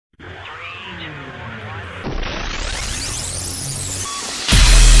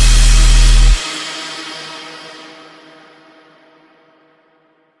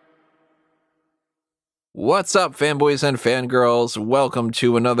What's up, fanboys and fangirls? Welcome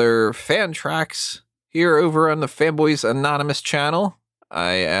to another Fan Tracks here over on the Fanboys Anonymous channel.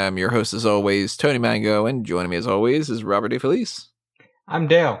 I am your host, as always, Tony Mango, and joining me, as always, is Robert DeFelice. I'm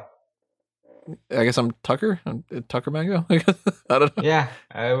Dale. I guess I'm Tucker. I'm Tucker Mango. I don't know. Yeah,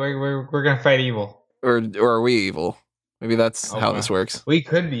 we're gonna fight evil. Or are we evil? Maybe that's how this works. We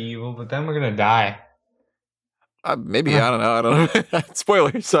could be evil, but then we're gonna die. Maybe I don't know.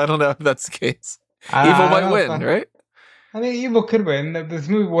 Spoilers. I don't know if that's the case. Evil might win, right? I think evil could win. This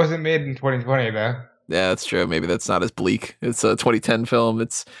movie wasn't made in 2020, though. Yeah, that's true. Maybe that's not as bleak. It's a 2010 film.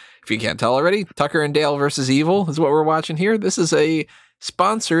 It's, if you can't tell already, Tucker and Dale versus Evil is what we're watching here. This is a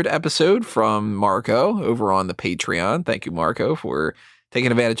sponsored episode from Marco over on the Patreon. Thank you, Marco, for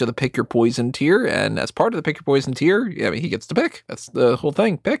taking advantage of the Pick Your Poison tier. And as part of the Pick Your Poison tier, he gets to pick. That's the whole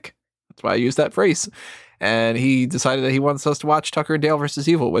thing. Pick. That's why I use that phrase. And he decided that he wants us to watch Tucker and Dale versus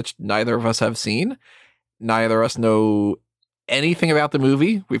Evil, which neither of us have seen. Neither of us know anything about the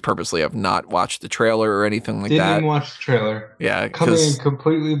movie. We purposely have not watched the trailer or anything like that. Didn't even watch the trailer. Yeah, coming in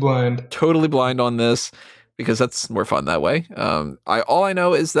completely blind. Totally blind on this, because that's more fun that way. All I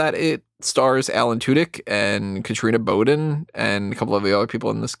know is that it stars Alan Tudyk and Katrina Bowden and a couple of the other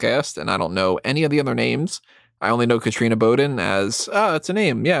people in this cast, and I don't know any of the other names. I only know Katrina Bowden as, it's a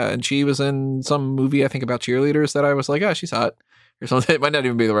name, yeah, and she was in some movie, I think, about cheerleaders that I was like, she's hot, or something. It might not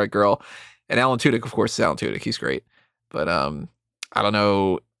even be the right girl. And Alan Tudyk, of course, is Alan Tudyk. He's great. But I don't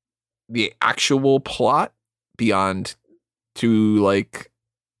know the actual plot beyond two, like,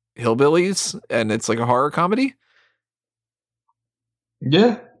 hillbillies, and it's like a horror comedy.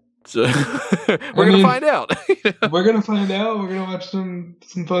 Yeah. So we're going to find out. We're going to find out. We're going to watch some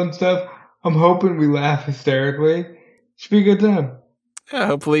fun stuff. I'm hoping we laugh hysterically. Should be a good time. Yeah,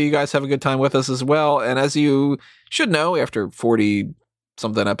 hopefully you guys have a good time with us as well. And as you should know, after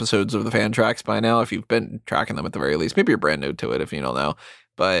 40-something episodes of the Fan Tracks by now, if you've been tracking them at the very least, maybe you're brand new to it if you don't know.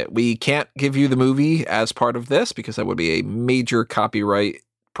 But we can't give you the movie as part of this because that would be a major copyright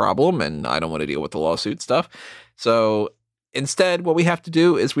problem, and I don't want to deal with the lawsuit stuff. So instead, what we have to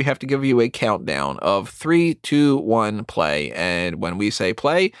do is we have to give you a countdown of 3, 2, 1, play. And when we say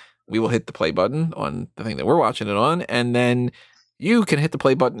play, we will hit the play button on the thing that we're watching it on, and then you can hit the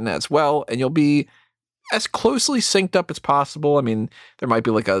play button as well, and you'll be as closely synced up as possible. I mean, there might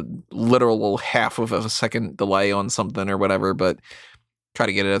be like a literal half of a second delay on something or whatever, but try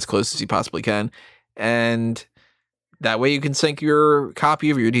to get it as close as you possibly can. And that way you can sync your copy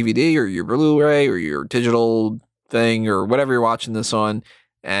of your DVD or your Blu-ray or your digital thing or whatever you're watching this on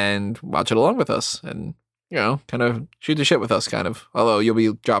and watch it along with us and, kind of shoot the shit with us, kind of. Although you'll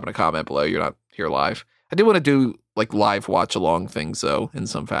be dropping a comment below. You're not here live. I do want to do like live watch along things though, in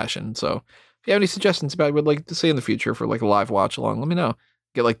some fashion. So if you have any suggestions about what you'd like to see in the future for like a live watch along, let me know.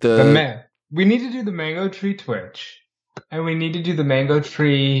 Get like we need to do the Mango Tree Twitch, and we need to do the Mango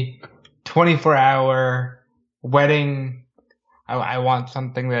Tree 24-hour wedding. I want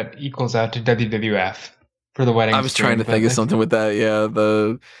something that equals out to WWF for the wedding. I was trying to think of something with that. Yeah,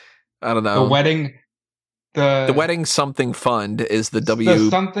 I don't know. The wedding something fund is the The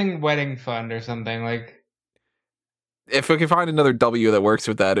something wedding fund or something like. If we can find another W that works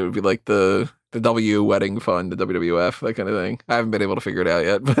with that, it would be like the W wedding fund, the WWF, that kind of thing. I haven't been able to figure it out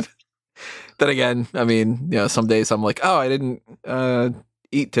yet, but then again, I mean, some days I'm like, I didn't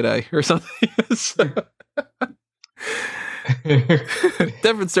eat today or something.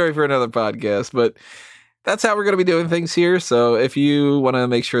 Different story for another podcast, but that's how we're going to be doing things here. So if you want to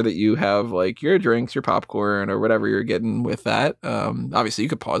make sure that you have like your drinks, your popcorn, or whatever you're getting with that, obviously you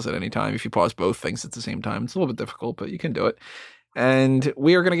could pause at any time. If you pause both things at the same time, it's a little bit difficult, but you can do it. And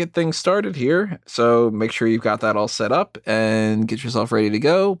we are going to get things started here. So make sure you've got that all set up and get yourself ready to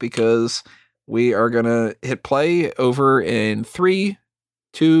go, because we are going to hit play over in 3,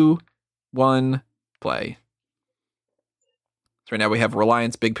 2, 1, play. Right now we have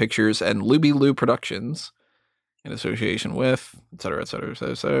Reliance Big Pictures and Luby Lou Productions in association with, et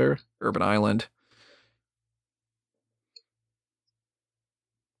cetera, Urban Island.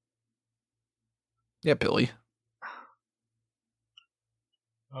 Yeah, Billy.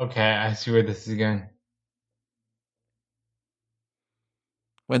 Okay, I see where this is going.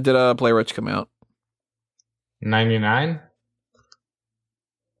 When did Blair Witch come out? 99?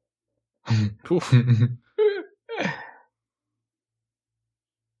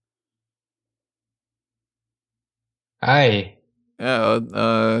 Hi. Yeah,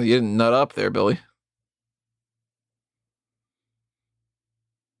 you didn't nut up there, Billy.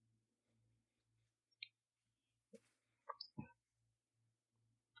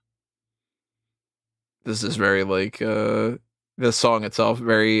 This is very like the song itself,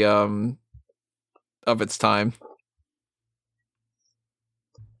 very of its time.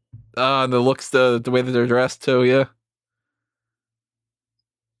 And the looks, the way that they're dressed too, yeah.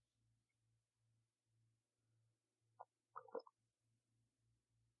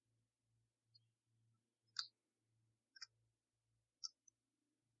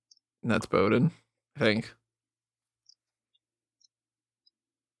 And that's Bowden, I think.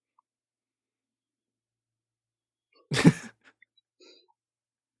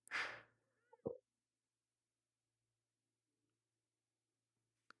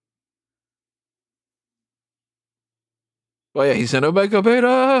 Well, yeah, he's in Omega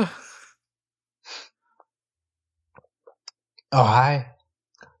Beta. Oh, hi.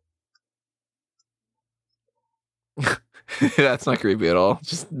 That's not creepy at all.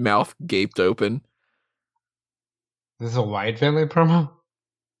 Just mouth gaped open. This is a Wyatt family promo?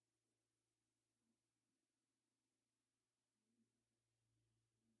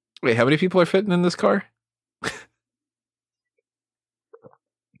 Wait, how many people are fitting in this car?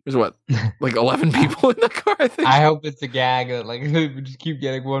 There's what, like 11 people in the car, I think? I hope it's a gag that, like, we just keep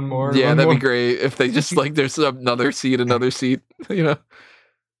getting one more. Yeah, one that'd more. be great if they just, like, there's another seat, you know?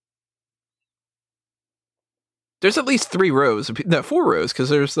 There's at least 3 rows. No, 4 rows, because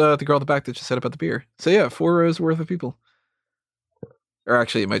there's the girl in the back that just said about the beer. So yeah, 4 rows worth of people. Or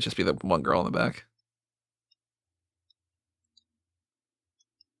actually, it might just be the one girl in the back.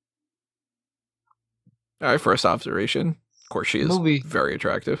 All right, first observation. Of course, she is very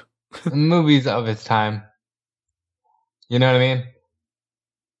attractive. Movies of its time. You know what I mean?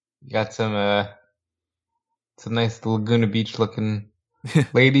 You got some nice Laguna Beach looking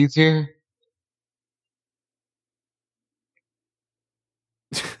ladies here.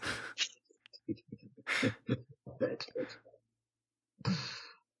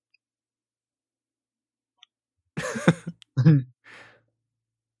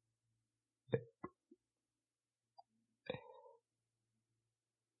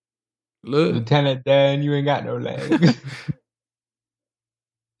 Look. Lieutenant Dan, you ain't got no legs.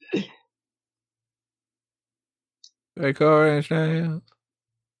 Like orange nails.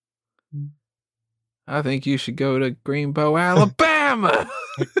 I think you should go to Greenbow, Alabama.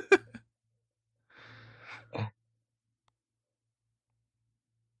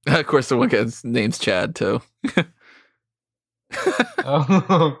 Of course, the one guy's name's Chad too.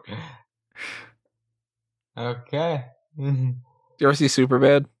 Oh. Okay. You ever see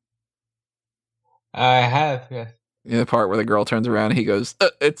Superbad? I have, yes. Yeah, the part where the girl turns around and he goes,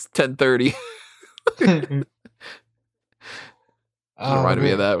 "It's 10:30." Just reminded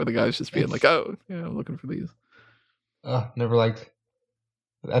me of that, where the guy's just being like, "Oh, yeah, I'm looking for these." Oh, never liked.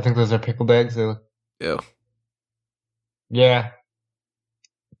 I think those are pickled eggs. Yeah. Yeah.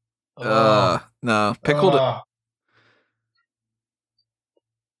 No, pickled. I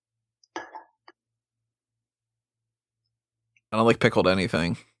don't like pickled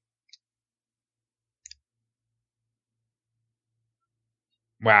anything.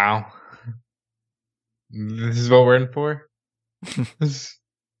 Wow. This is what we're in for? Well,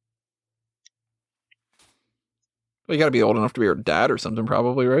 you got to be old enough to be her dad or something,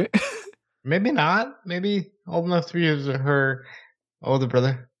 probably, right? Maybe not. Maybe old enough to be her older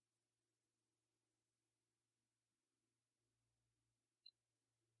brother.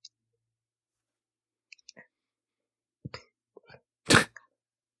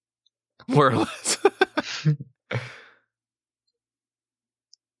 More or less.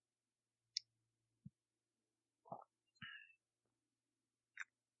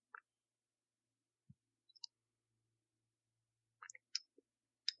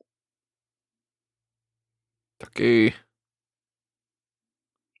 Okay.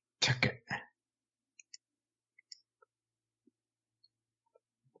 Check it.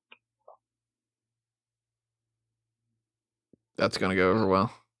 That's gonna go over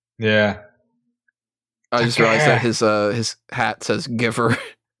well. Yeah. I just realized that his hat says giver.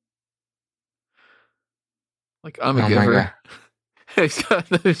 Like, I'm a giver.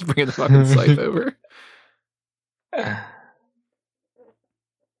 He's bringing the fucking scythe over.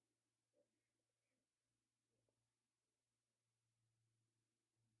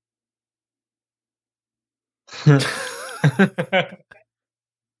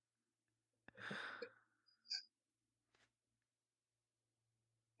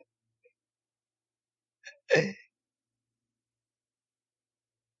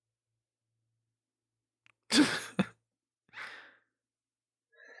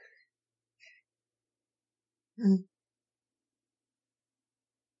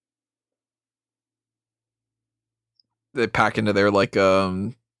 They pack into their like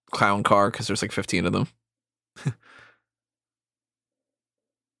clown car because there's like 15 of them.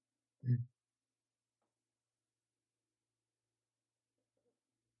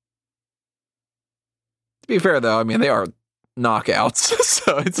 be fair, though, I mean, they are knockouts,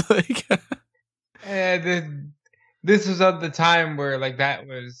 so it's like... This was at the time where, like, that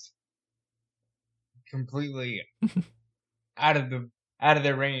was completely out of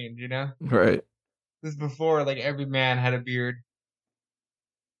their range, you know? Right. This is before, like, every man had a beard.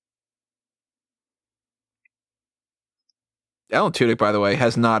 Alan Tudyk, by the way,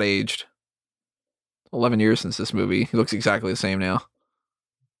 has not aged. 11 years since this movie. He looks exactly the same now.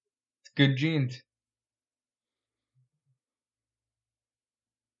 It's good genes.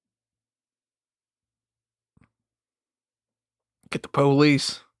 Get the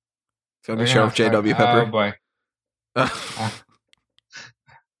police. It's gonna be Yeah, Sheriff J.W. Pepper. Oh boy.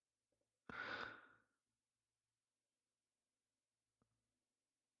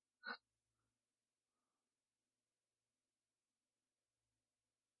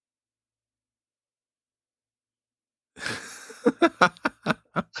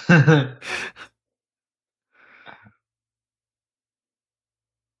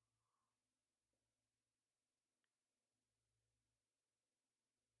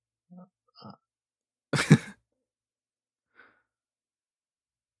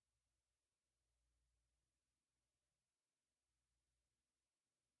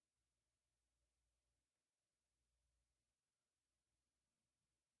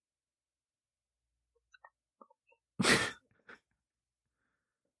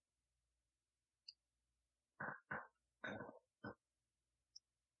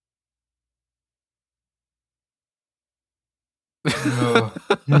 No.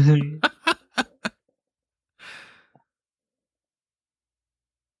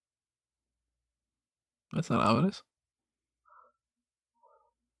 That's not ominous.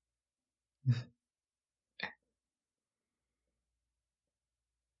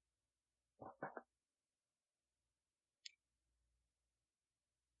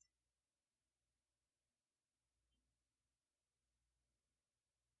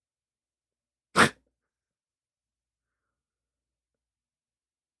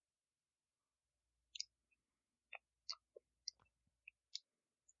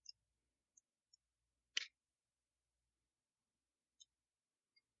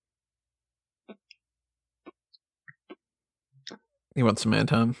 He wants some man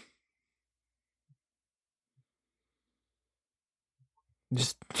time.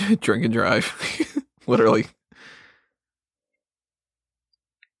 Just drink and drive. Literally. A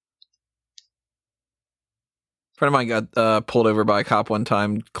friend of mine got pulled over by a cop one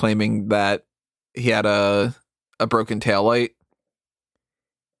time claiming that he had a broken taillight.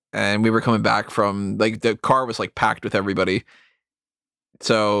 And we were coming back from, like, the car was, like, packed with everybody.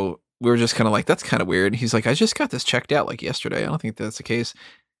 So we were just kind of like, that's kind of weird. He's like, I just got this checked out, like, yesterday. I don't think that's the case.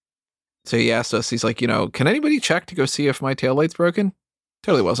 So he asked us, he's like, can anybody check to go see if my taillight's broken?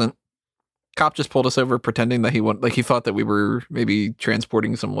 Totally wasn't. Cop just pulled us over pretending that he thought that we were maybe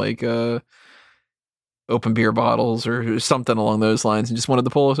transporting some, like, open beer bottles or something along those lines and just wanted to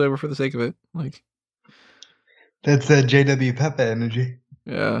pull us over for the sake of it. Like, That's that J.W. Pepper energy.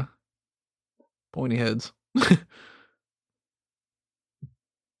 Yeah. Pointy heads.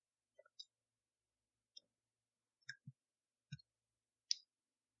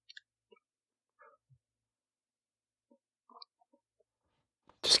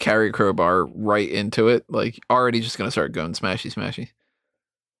 Just carry a crowbar right into it. Like, already just going to start going smashy, smashy.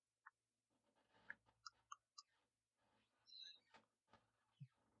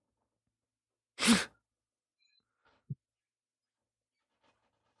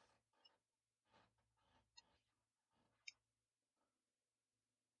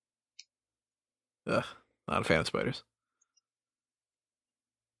 Ugh, not a fan of spiders.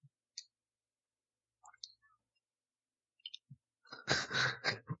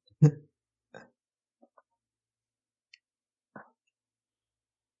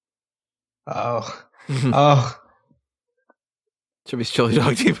 Oh. Oh. Chubby's chili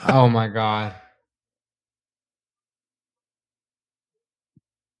dog team. Oh my god.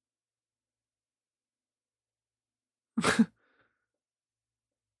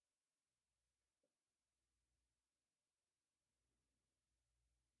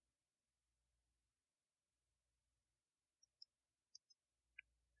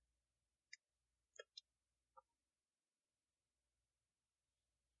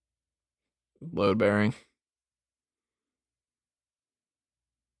 Load bearing.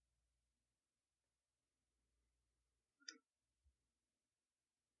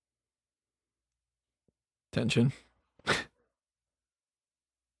 Tension.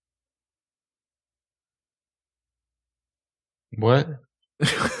 What?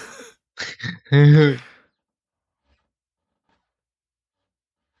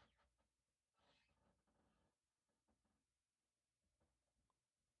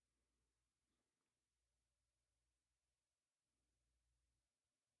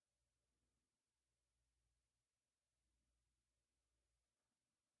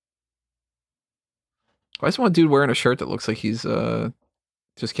 Why is one dude wearing a shirt that looks like he's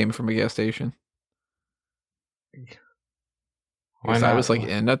just came from a gas station? Why Because not? I was like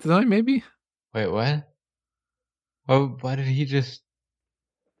in at the time, maybe. Wait, what? Oh, why did he just?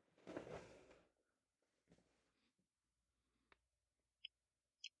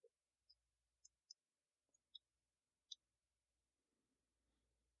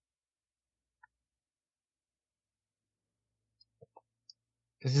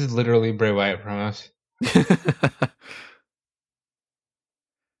 This is literally Bray Wyatt from us.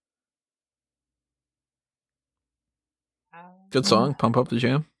 Good song, Pump Up the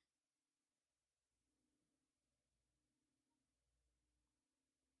Jam.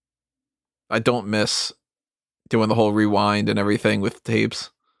 I don't miss doing the whole rewind and everything with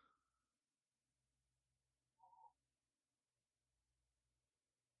tapes.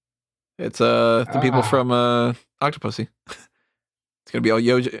 It's the people from Octopussy. It's gonna be all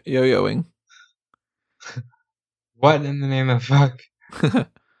yo-yoing. What in the name of fuck?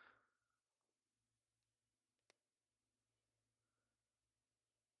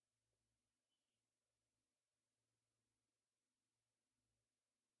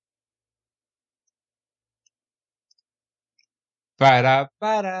 Ba-da,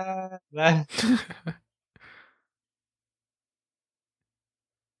 ba-da, da.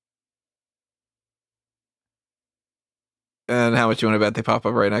 And how much you want to bet they pop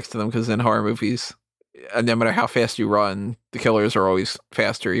up right next to them? Because in horror movies, and no matter how fast you run, the killers are always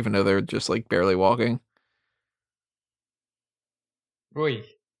faster, even though they're just like barely walking. Oi.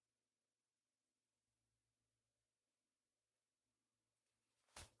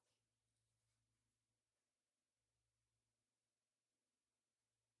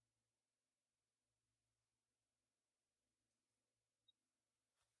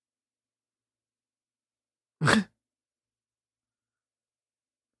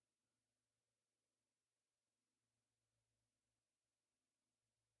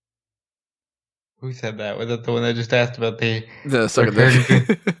 Who said that? Was that the one that just asked about the Sucking recurring dream?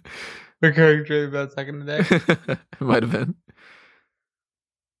 dick. Recurring dream about sucking the dick? It might have been.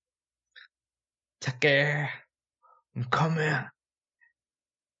 Tucker, I'm coming.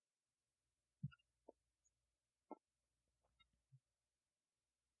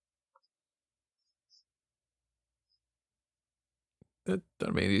 That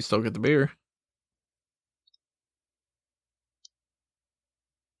doesn't mean you still get the beer.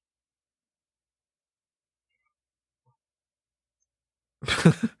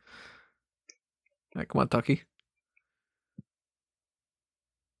 Right, come on, Tucky.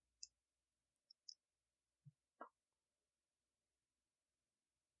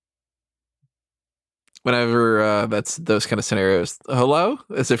 Whenever that's those kind of scenarios, hello,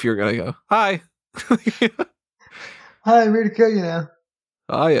 as if you're gonna go, hi. Hi, I'm ready to kill you now.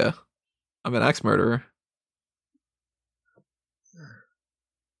 Oh yeah, I'm an axe murderer.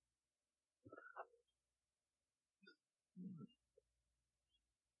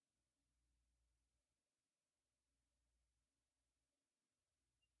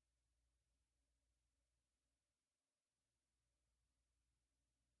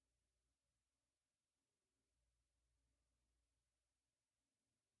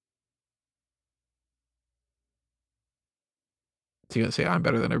 So you're gonna say I'm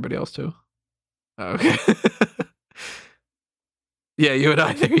better than everybody else too? Oh, okay. Yeah, you and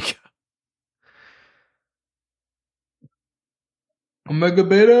I. There you go. Omega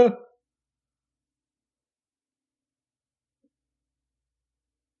Beta.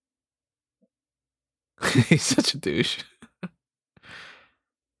 He's such a douche.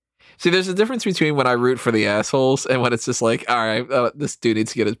 See, there's a difference between when I root for the assholes and when it's just like, all right, this dude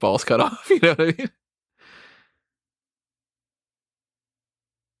needs to get his balls cut off. You know what I mean?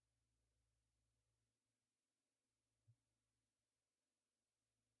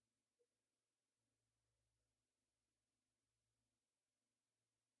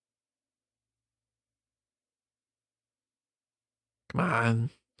 Come on.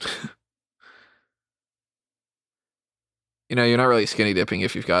 You know, you're not really skinny dipping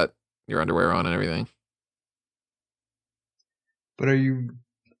if you've got your underwear on and everything. But are you?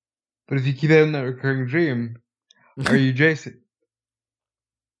 But if you keep having that recurring dream, are you Jason?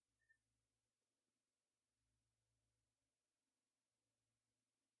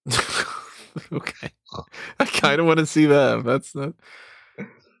 Okay. I kind of want to see that. That's not.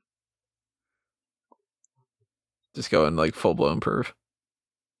 Just going like full blown perv.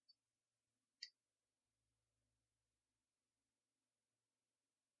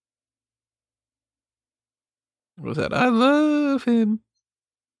 What was that? I love him.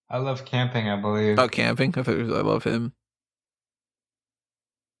 I love camping, I believe. Oh, camping. I thought it was I love him.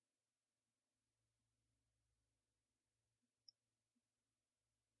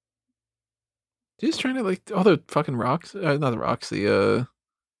 He's trying to like all the fucking rocks. Not the rocks. The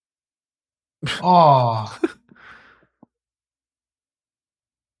Oh,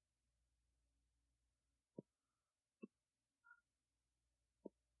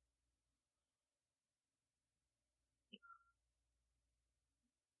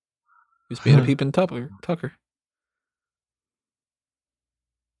 he's being a peeping Tucker. Tucker.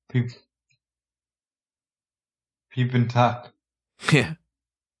 peep, peep and tuck. Yeah.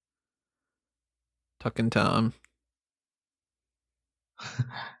 Tuck and Tom.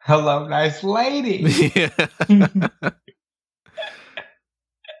 Hello, nice lady. Yeah.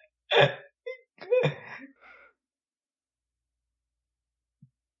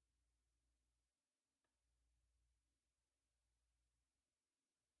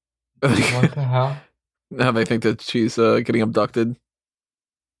 What the hell? Now they think that she's getting abducted.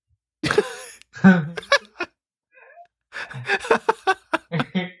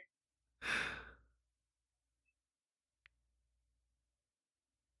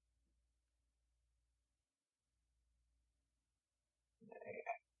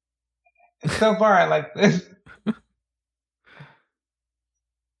 So far, I like this.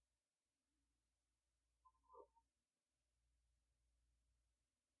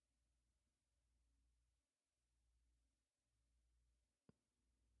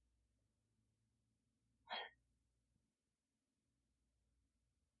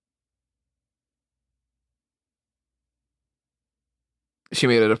 She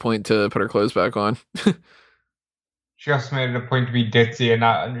made it a point to put her clothes back on. She also made it a point to be ditzy and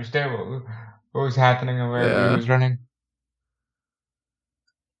not understand what was happening and where he Yeah. was running.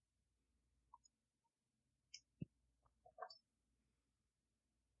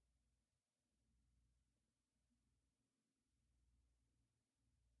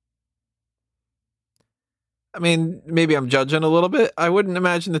 I mean, maybe I'm judging a little bit. I wouldn't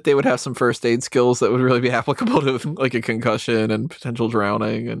imagine that they would have some first aid skills that would really be applicable to like a concussion and potential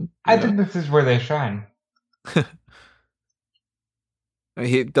drowning. And I think this is where they shine.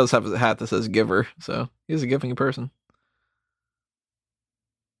 he does have a hat that says "giver," so he's a giving person.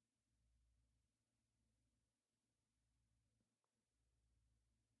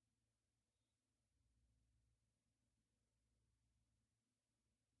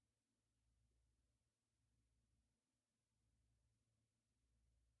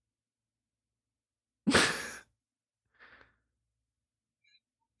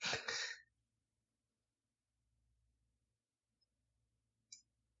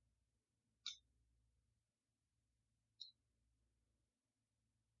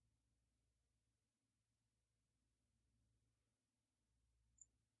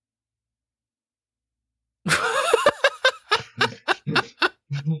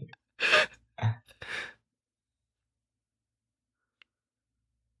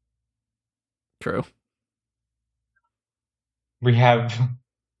 True. We have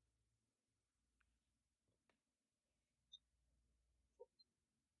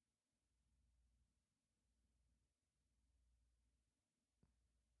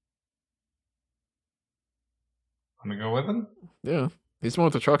want to go with him? Yeah, he's the one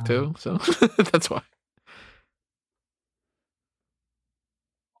with the truck too, so that's why.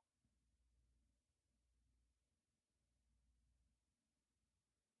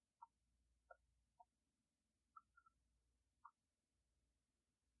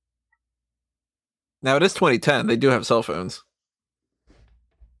 Now it is 2010. They do have cell phones.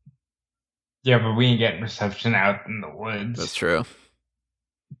 Yeah, but we ain't getting reception out in the woods. That's true.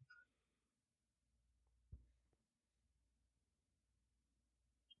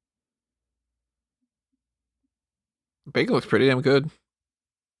 Bacon looks pretty damn good.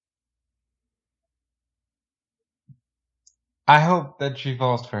 I hope that she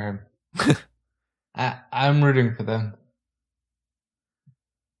falls for him. I'm rooting for them.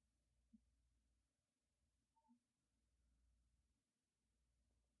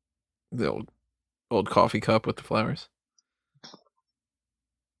 The old coffee cup with the flowers.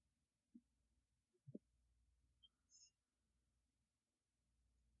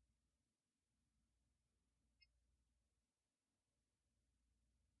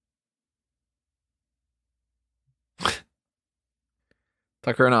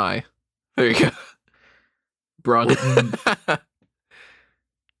 Tucker and I. There you go. Brung.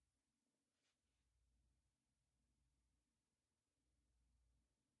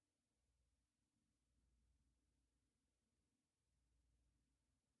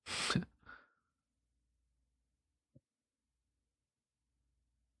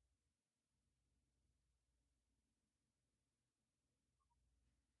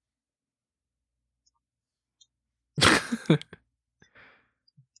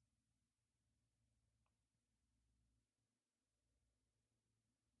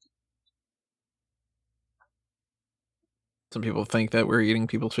 Some people think that we're eating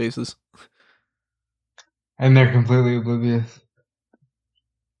people's faces. And they're completely oblivious.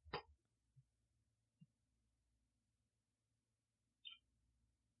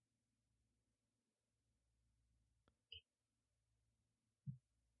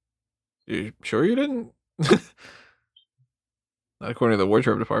 You sure you didn't? Not according to the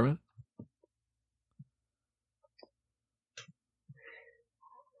wardrobe department.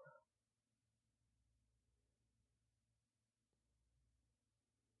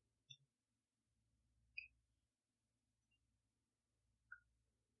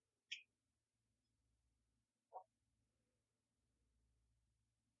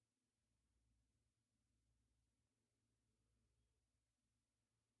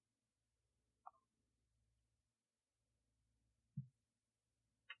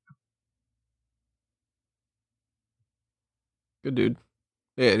 Good dude.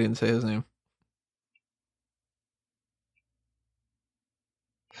 Yeah, I didn't say his name.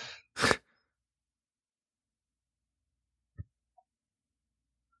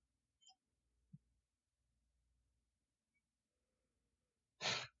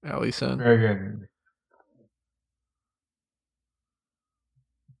 Ali-san. Very good.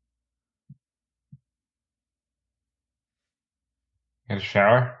 Get a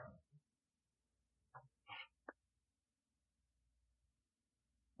shower?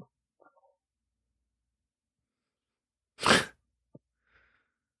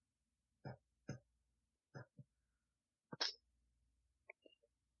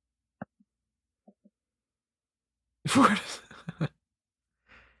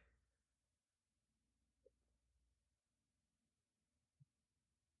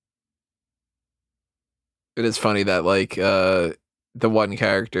 It is funny that like the one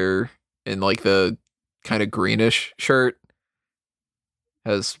character in like the kind of greenish shirt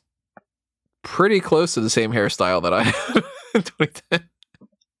has pretty close to the same hairstyle that I had in 2010.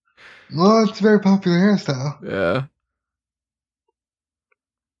 Well, it's a very popular hairstyle. Yeah.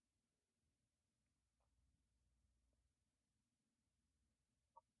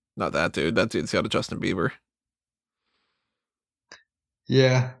 Not that dude. That dude's got a Justin Bieber.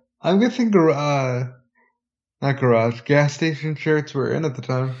 Yeah. I'm guessing not garage, gas station shirts were in at the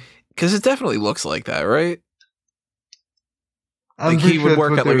time. Because it definitely looks like that, right? I'm Like he would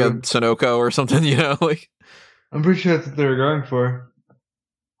work at like a Sunoco or something, you know? Like I'm pretty sure that's what they were going for.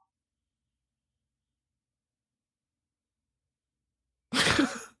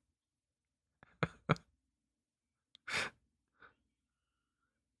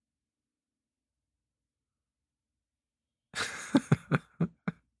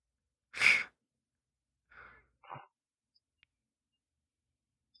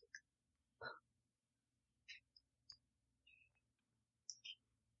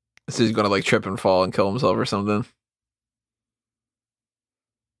 So he's gonna like trip and fall and kill himself or something.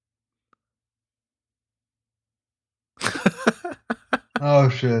 Oh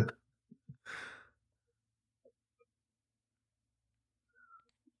shit.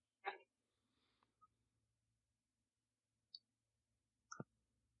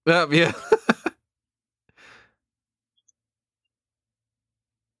 Yeah.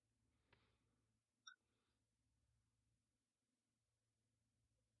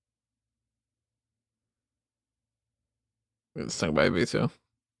 It's stung by a bee too.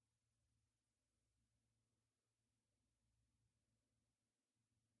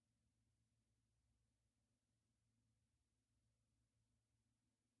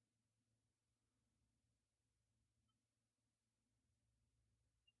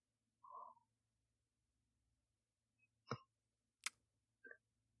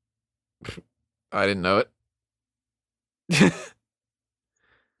 I didn't know it.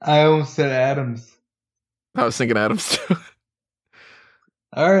 I almost said Adams. I was thinking Adams too.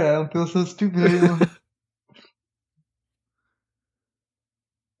 Alright, I don't feel so stupid anymore.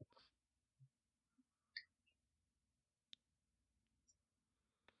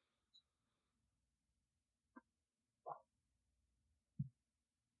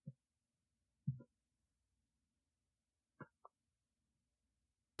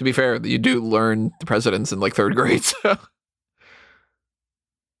 To be fair, you do learn the presidents in like third grade, so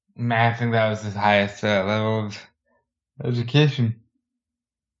Man, I think that was his highest level of education.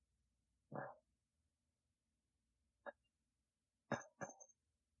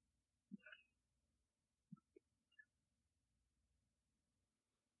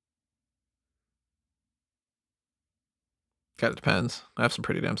 kind of depends. I have some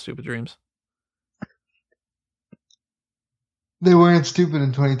pretty damn stupid dreams. They weren't stupid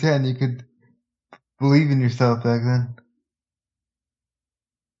in 2010. You could believe in yourself back then.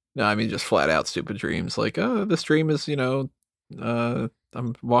 No, I mean just flat out stupid dreams. Like, oh, this dream is, you know,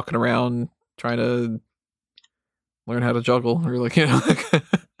 I'm walking around trying to learn how to juggle, or like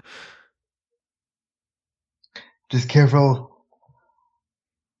Just careful.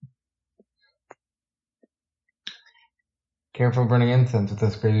 Careful burning incense with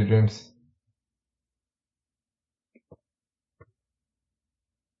those crazy dreams.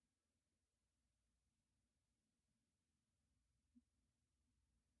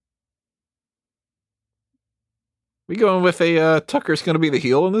 We going with a Tucker's going to be the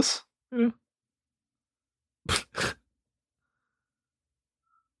heel in this? Yeah.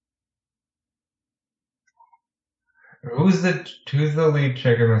 Who's the lead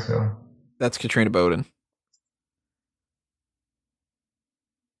chick in this film? That's Katrina Bowden.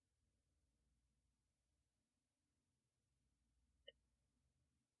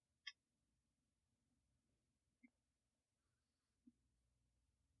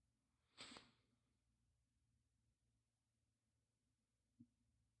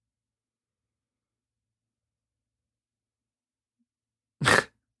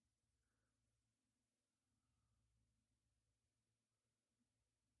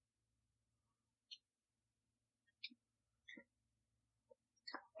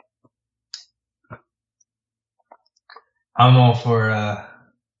 I'm all for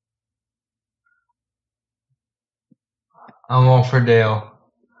Dale.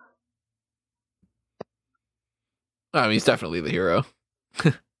 I mean, he's definitely the hero.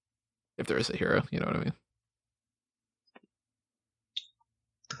 If there is a hero, you know what I mean?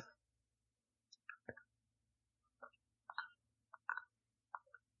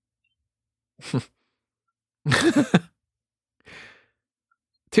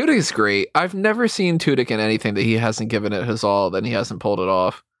 Tudyk is great. I've never seen Tudyk in anything that he hasn't given it his all, then he hasn't pulled it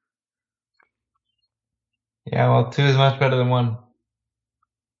off. Yeah, well, 2 is much better than 1.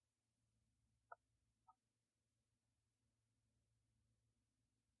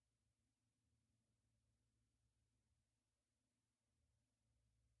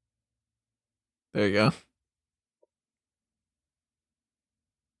 There you go.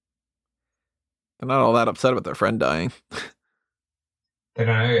 They're not all that upset about their friend dying. They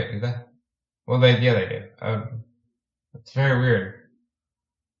don't know yet, do they? Well, they do. It's very weird.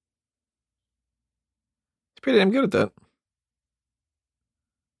 He's pretty damn good at that.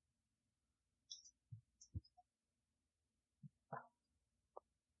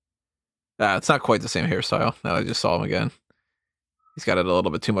 It's not quite the same hairstyle. Now I just saw him again. He's got it a little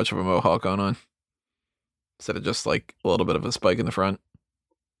bit too much of a mohawk going on. Instead of just like a little bit of a spike in the front.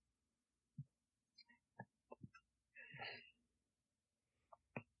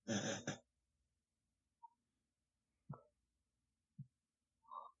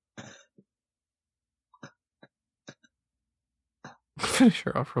 Finish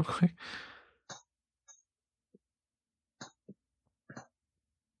her off real quick.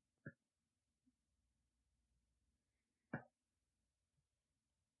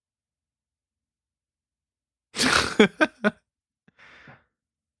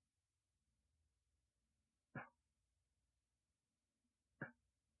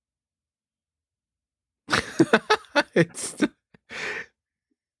 It's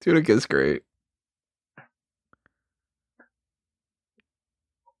Tudyk is great.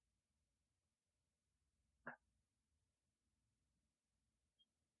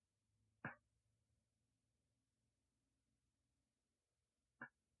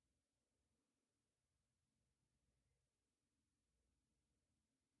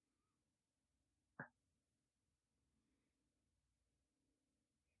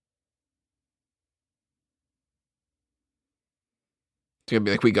 It's gonna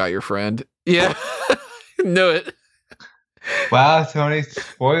be like, we got your friend. Yeah. Knew it. Wow, Tony,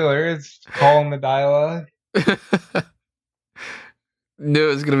 spoilers. Calling the dialogue. Knew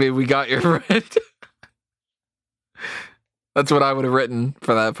it was gonna be, we got your friend. That's what I would have written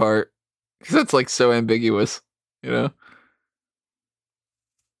for that part. Because that's like so ambiguous, you know?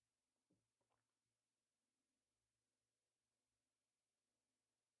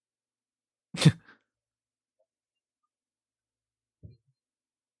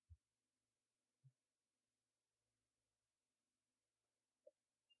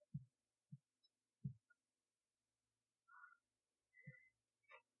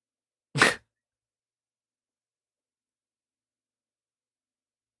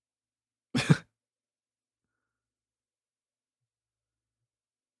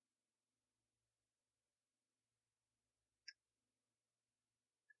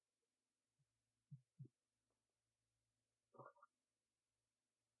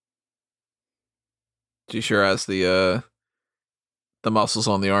 She sure has the muscles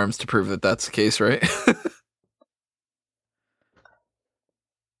on the arms to prove that that's the case, right?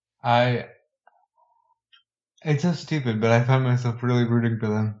 I It's so stupid, but I found myself really rooting for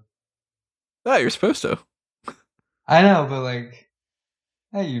them. Oh, you're supposed to. I know, but like,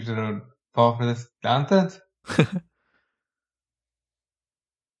 I usually don't fall for this nonsense.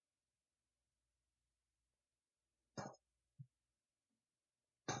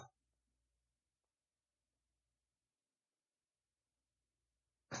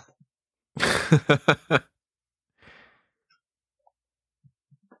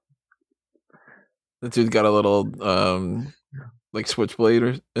 The dude got a little like switchblade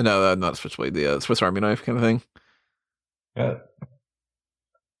or no, not switchblade, the Swiss Army knife kind of thing. Yeah.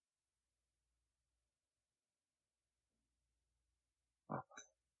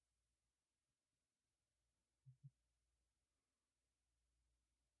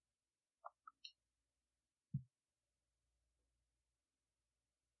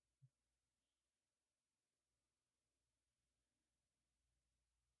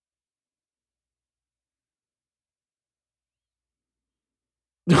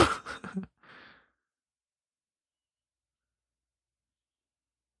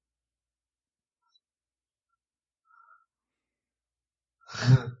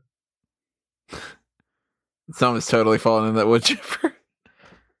 Someone's totally falling in that wood chipper.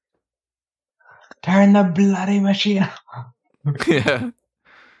 Turn the bloody machine. Yeah.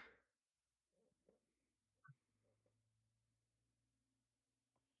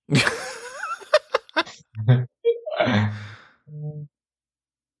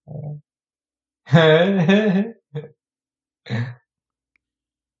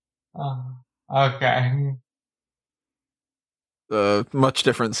 Oh, okay. Much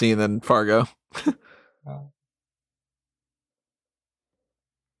different scene than Fargo.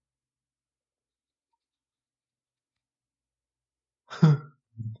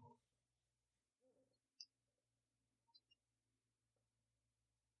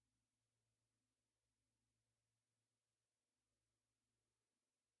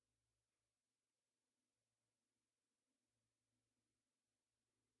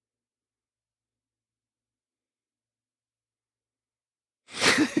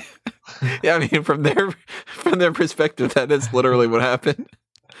 Yeah, I mean, from their perspective, that is literally what happened.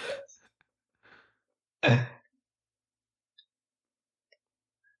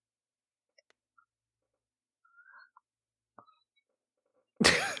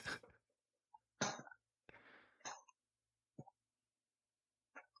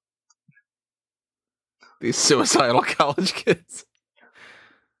 These suicidal college kids.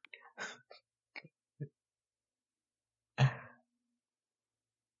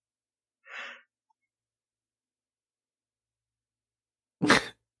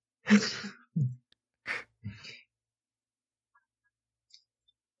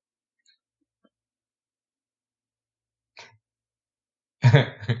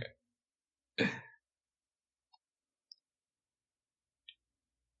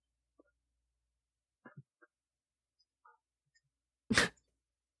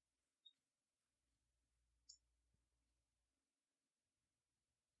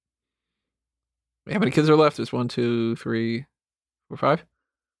 How many kids are left? There's 1, 2, 3, 4, 5.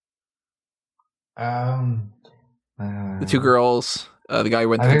 um, The 2 girls, the guy who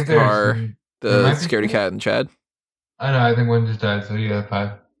went I to get think the car, there the might be scaredy 6. cat, and Chad. I know. I think one just died, so yeah,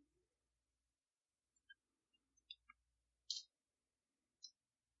 5.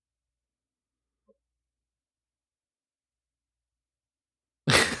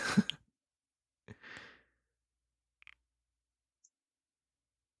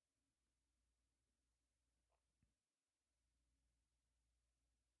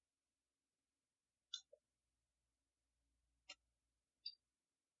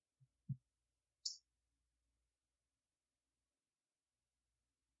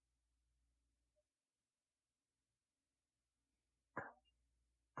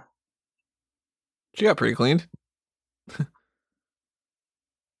 She got pretty cleaned.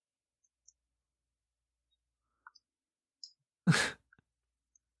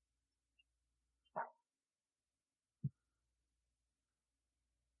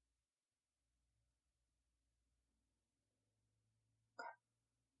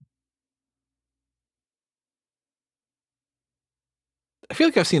 I feel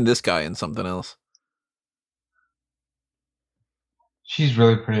like I've seen this guy in something else. She's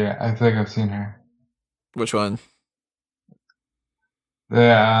really pretty. I feel like I've seen her. Which one?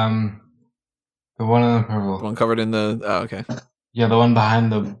 The the one in the purple. The one covered in the. Oh, okay. Yeah, the one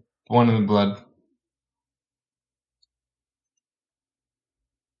behind the one in the blood.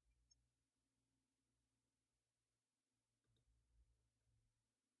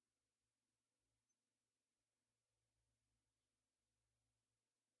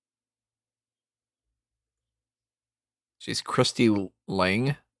 She's Christy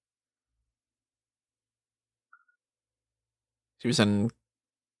Lang. She was in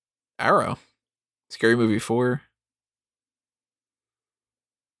Arrow, Scary Movie 4.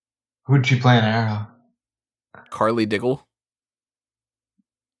 Who'd she play in Arrow? Carly Diggle.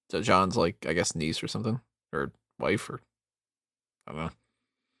 So John's like, I guess, niece or something, or wife, or I don't know.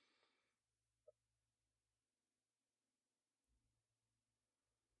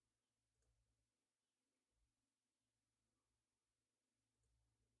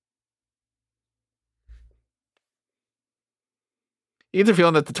 You get the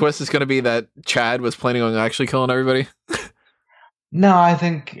feeling that the twist is going to be that Chad was planning on actually killing everybody. No, I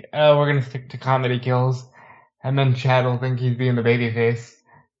think we're gonna stick to comedy kills, and then Chad will think he's being the babyface,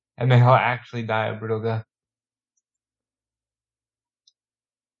 and then he'll actually die a brutal death.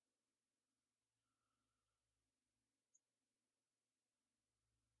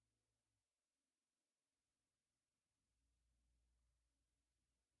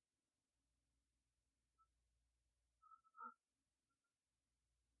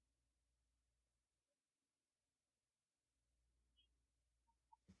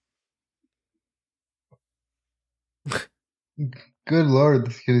 Good lord,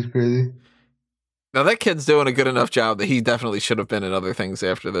 this kid is crazy. Now that kid's doing a good enough job that he definitely should have been in other things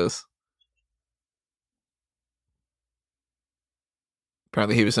after this.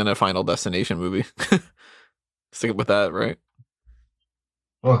 Apparently, he was in a Final Destination movie. Stick with that, right?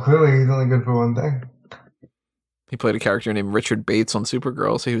 Well, clearly he's only good for one thing. He played a character named Richard Bates on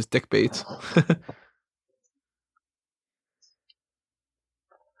Supergirl, so he was Dick Bates.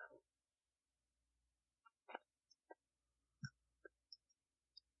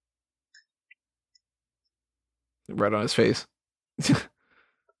 Right on his face.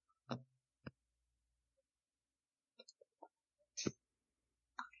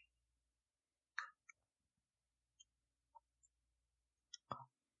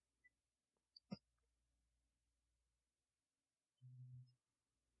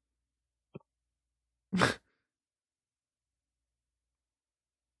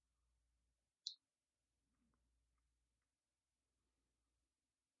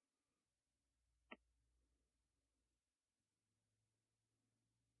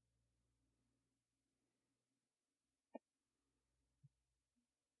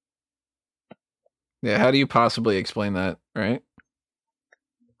 Yeah, how do you possibly explain that, right?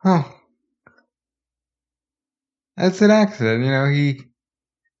 Huh. That's an accident, you know,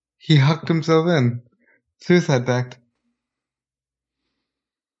 he hucked himself in. Suicide pact.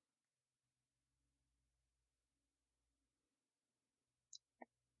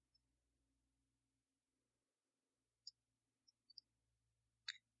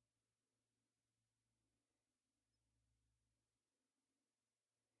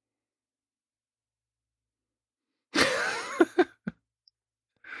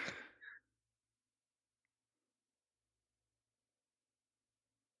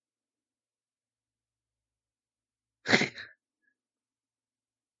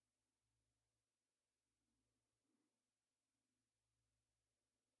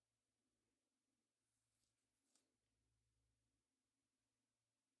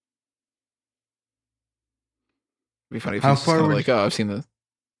 It'd be funny if How he's just far kind of would like, oh, I've seen this.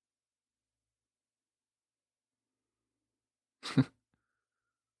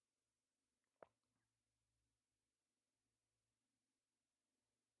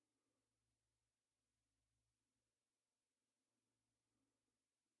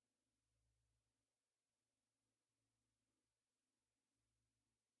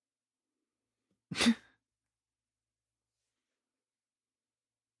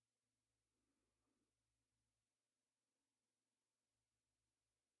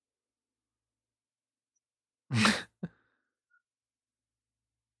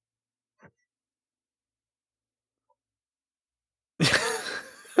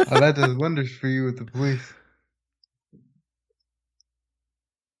 oh, that does wonders for you with the police.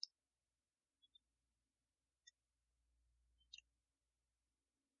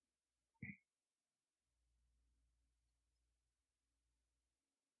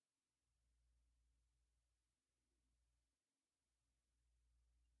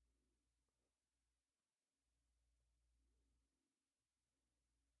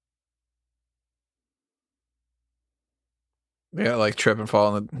 Yeah, like trip and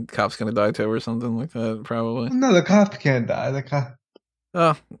fall, and the cop's gonna die too, or something like that. Probably. Well, no, the cop can't die. The cop,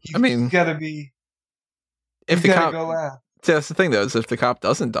 Oh, I he's mean, gotta be, if he's the gotta cop, go last. see, that's the thing though, is if the cop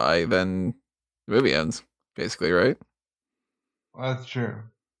doesn't die, then the movie ends, basically, right? Well, that's true.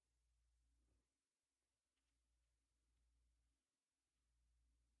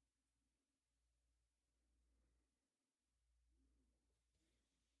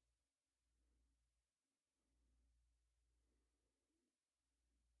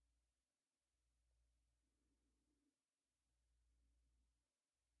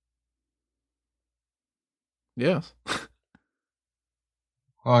 Yes.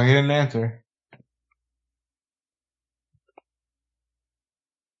 Oh, he didn't answer.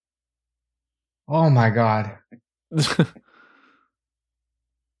 Oh my god.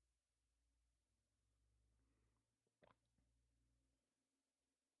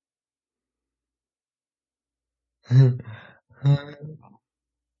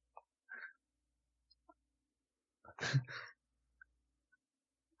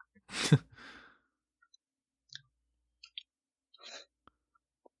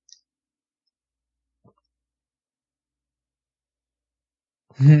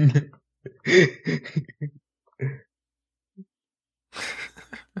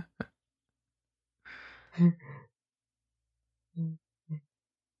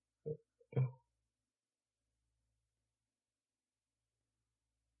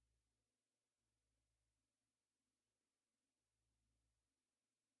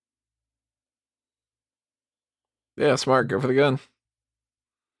 Yeah, smart. Go for the gun.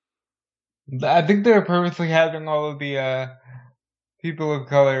 I think they're purposely having all of the people of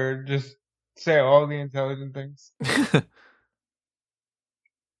color just say all the intelligent things.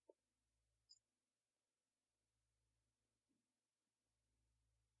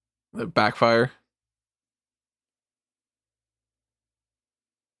 Backfire.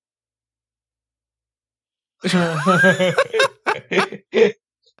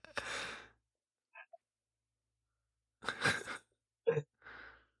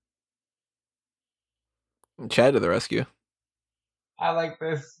 Chad to the rescue. I like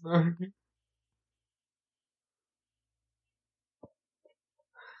this.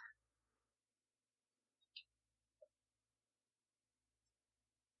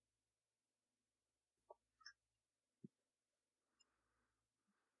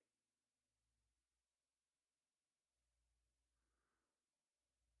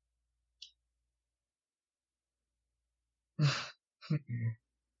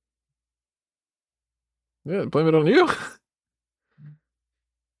 Yeah, blame it on you.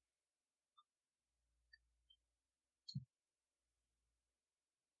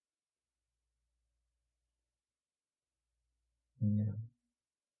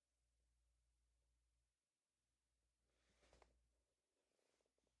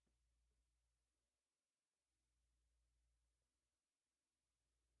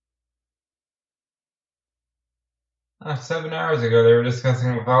 Oh, 7 hours ago, they were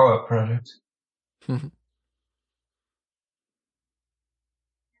discussing a Fallout project. It'd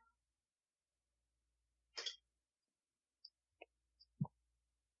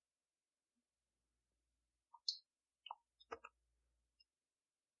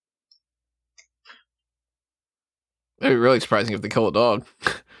be really surprising if they kill a dog.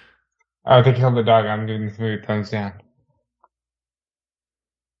 Oh, if they killed the dog, I'm giving this movie thumbs down.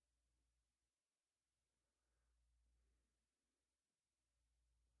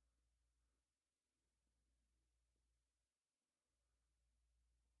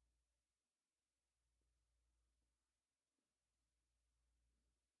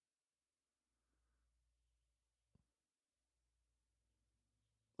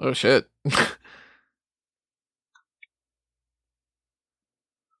 Oh shit.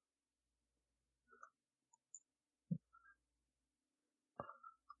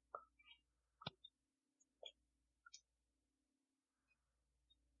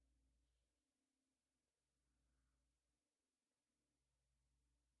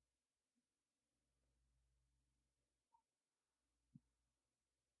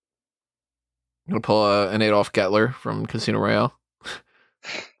 I'm gonna pull an Adolf Getler from Casino Royale.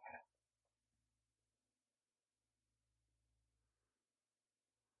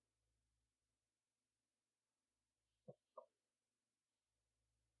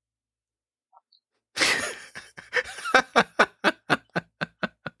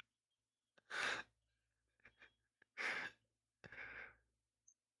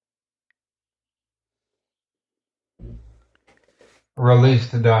 Release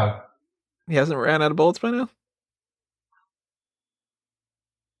the dog. He hasn't ran out of bullets by now?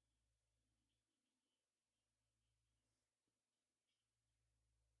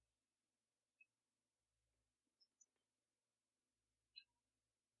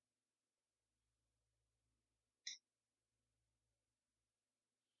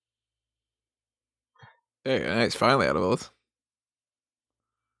 There you go. Nice. Finally out of bullets.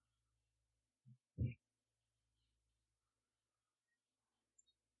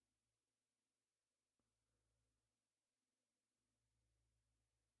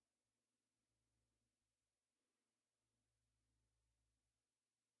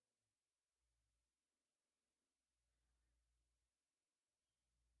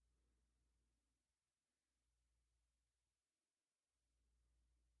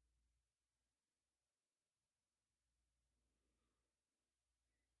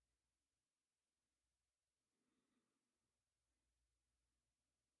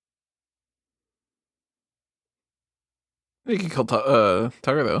 You can kill Tugger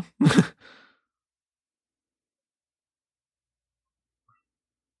though.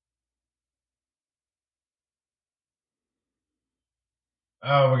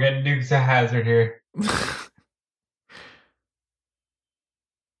 Oh, we're getting Dukes of Hazard here.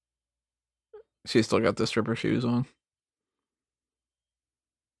 She's still got the stripper shoes on.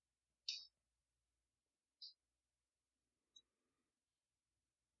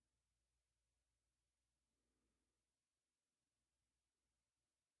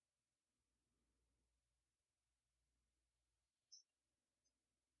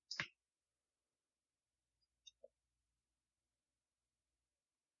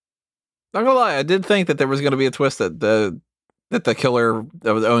 Not gonna lie, I did think that there was gonna be a twist that the killer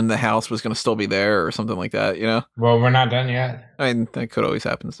that was owned the house was gonna still be there or something like that. You know, Well, we're not done yet. I mean that could always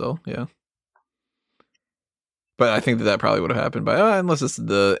happen still. Yeah, but I think that probably would have happened by unless it's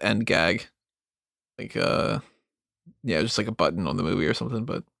the end gag, like yeah, just like a button on the movie or something.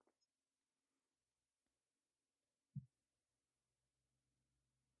 But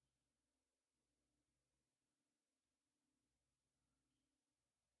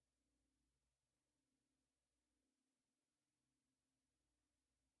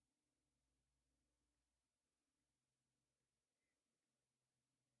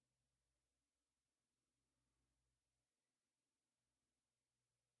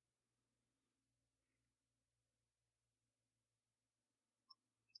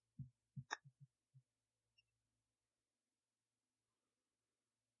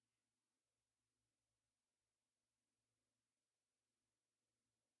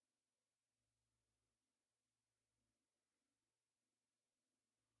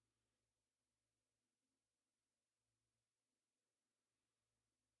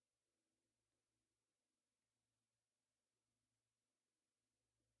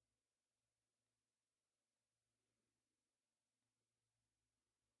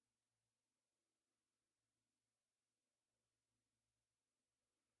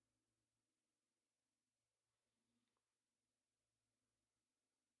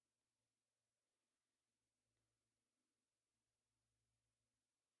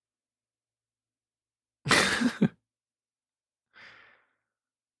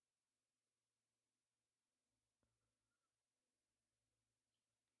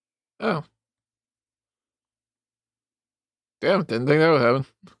oh damn, didn't think that would happen.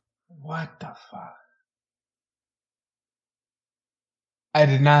 What the fuck? I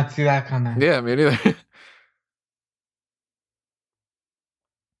did not see that coming. Yeah, me neither.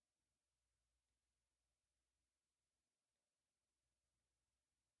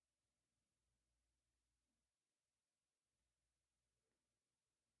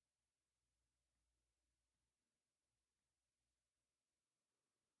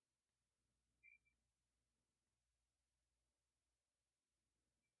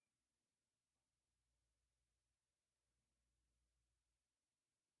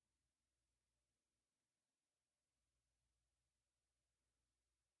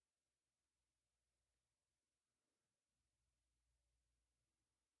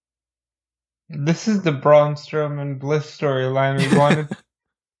 This is the Braun Strowman Bliss storyline we wanted.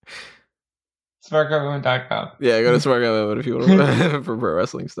 SparkEveryone.com. Yeah, go to Smart Guy if you want for pro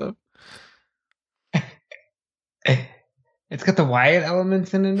wrestling stuff. It's got the Wyatt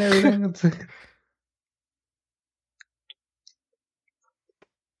elements in it and everything. It's like,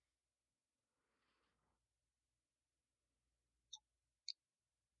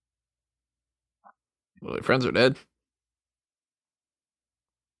 Well, your friends are dead.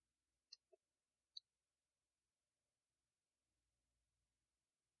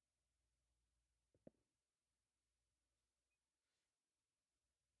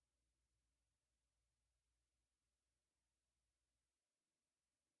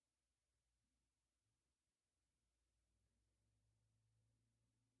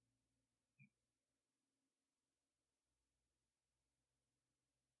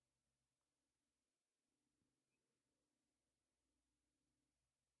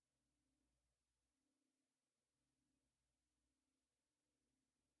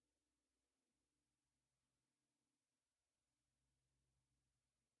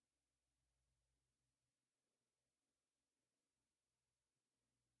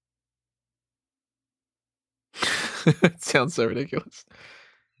 It sounds so ridiculous.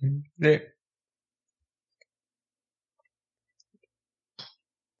 yeah.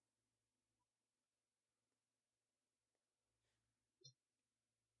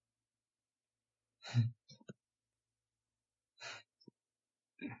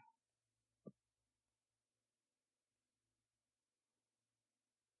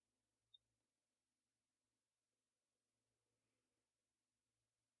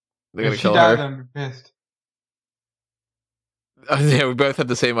 They're If gonna she kill dies, her. I'm pissed. Yeah, we both had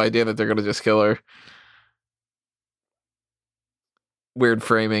the same idea that they're gonna just kill her. Weird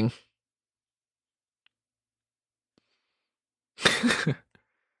framing.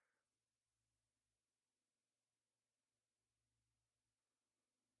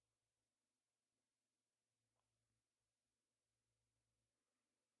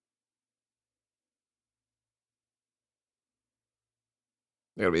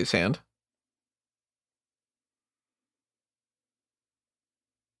 That'll be his hand.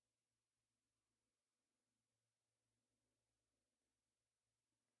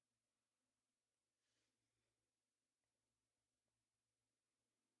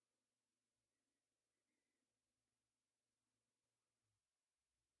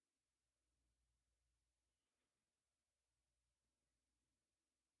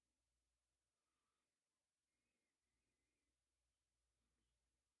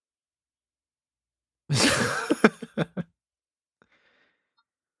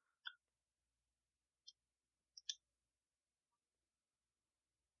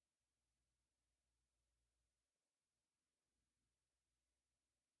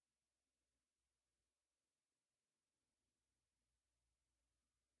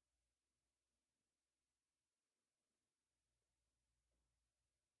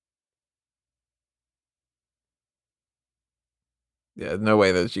 Yeah, no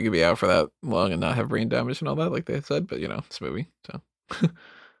way that you could be out for that long and not have brain damage and all that, like they said. But it's a movie, so.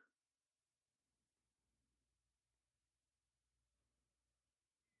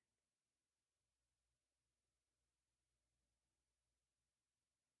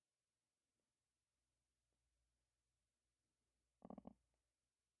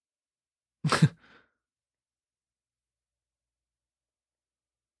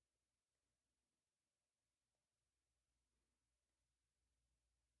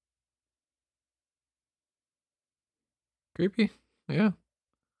 Creepy. Yeah.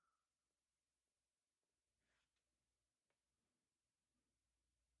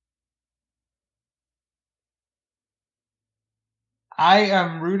 I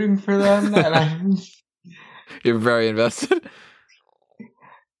am rooting for them, and I'm. You're very invested.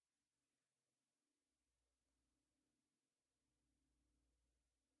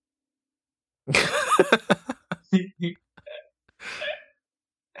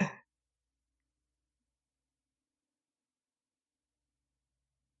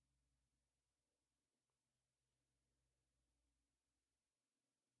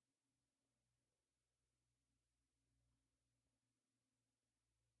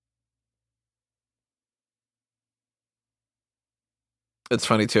 It's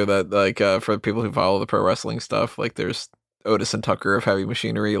funny too that like for people who follow the pro wrestling stuff, like there's Otis and Tucker of Heavy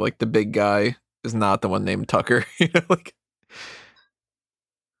Machinery. Like the big guy is not the one named Tucker. Like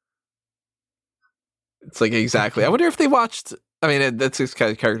it's like exactly. I wonder if they watched. I mean, that's his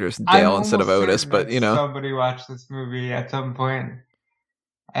kind of character is I'm Dale instead of almost Otis, certain but that somebody watched this movie at some point,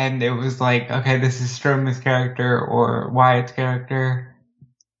 and it was like, okay, this is Strowman's character or Wyatt's character.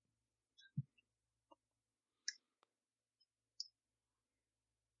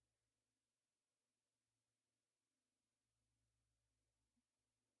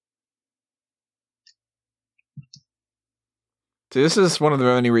 see, this is one of the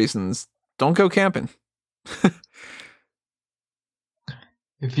many reasons. Don't go camping.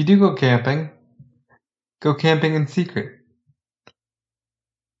 If you do go camping in secret.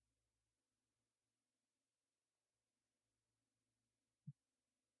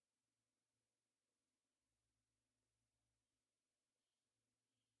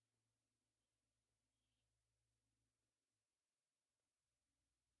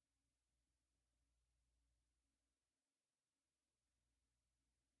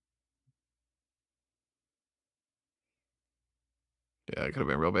 Yeah, it could have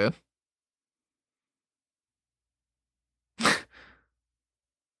been real bad.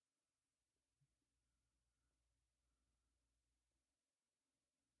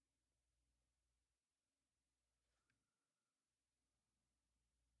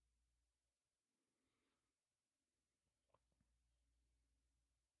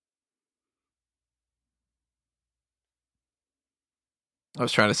 I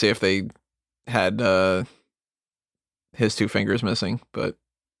was trying to see if they had his two fingers missing, but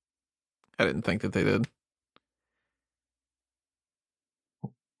I didn't think that they did.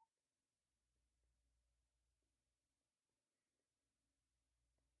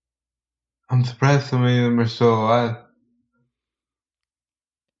 I'm surprised so many of them are still alive.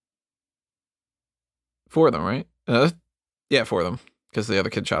 Four of them, right? Yeah, four of them, because the other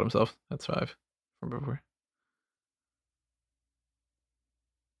kid shot himself. That's five from before.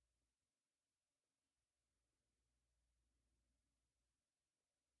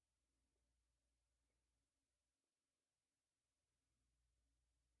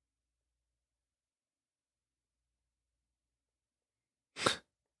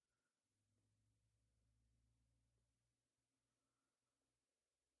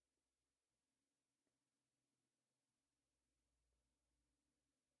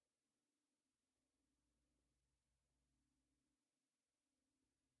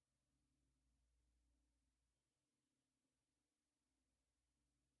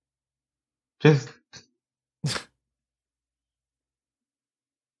 Just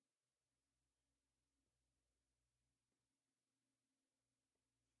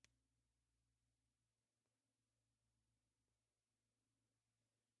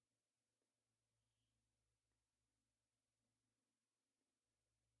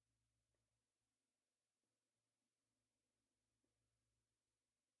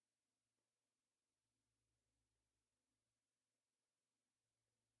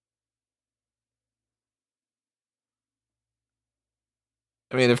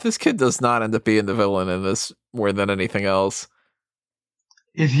I mean, if this kid does not end up being the villain in this more than anything else,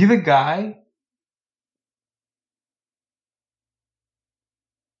 is he the guy?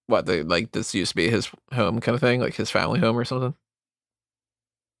 what they like this used to be his home kind of thing, like his family home or something.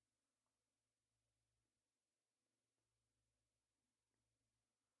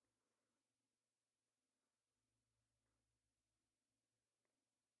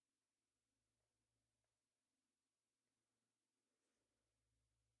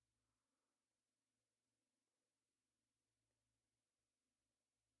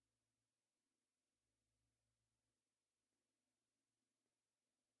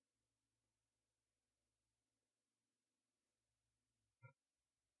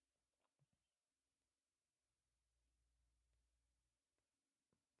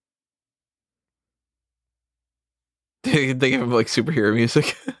 They give him like superhero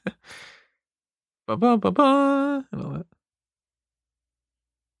music, ba ba ba ba, and all that.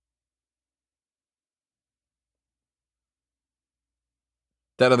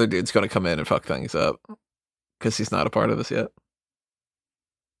 That other dude's gonna come in and fuck things up because he's not a part of this yet,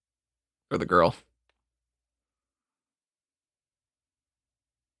 or the girl.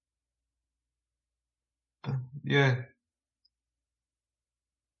 Yeah.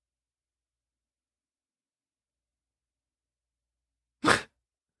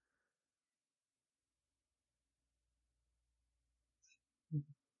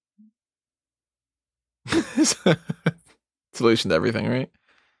 Solution to everything, right?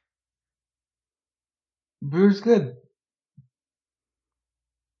 Brew's good.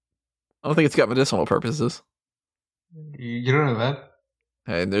 I don't think it's got medicinal purposes. You don't know that.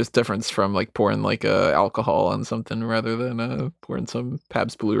 And there's difference from like pouring like alcohol on something rather than pouring some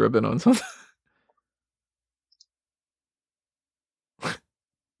Pabst Blue Ribbon on something.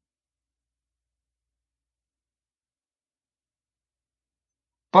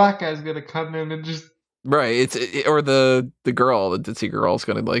 Black guy's gonna come in and just. Right. Or the girl, the ditzy girl's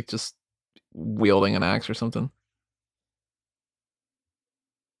gonna like just wielding an axe or something.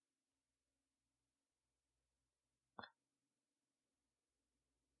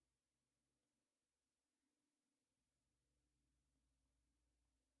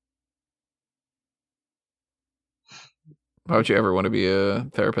 Why would you ever want to be a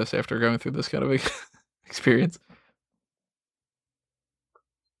therapist after going through this kind of experience?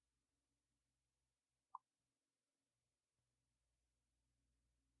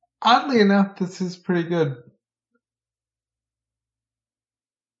 Oddly enough, this is pretty good.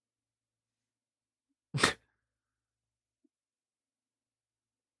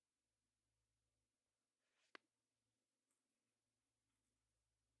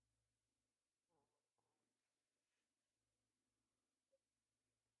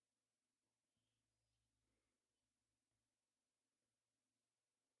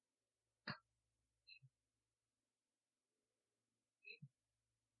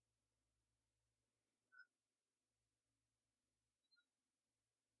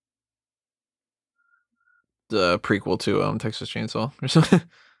 The prequel to Texas Chainsaw or something.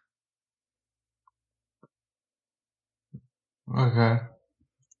 Okay.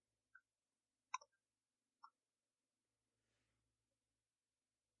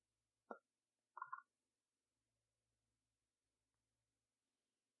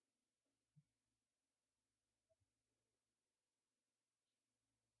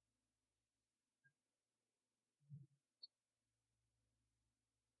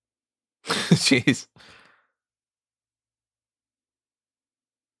 Jeez.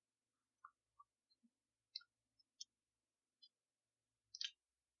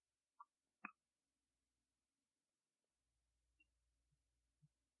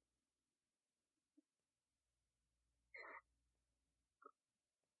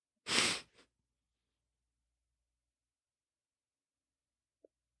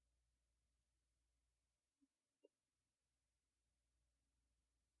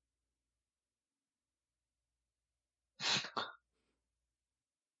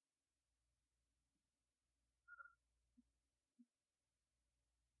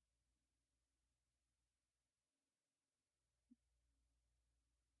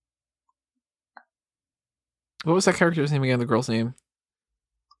 What was that character's name again? The girl's name?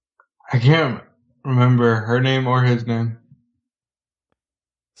 I can't remember her name or his name.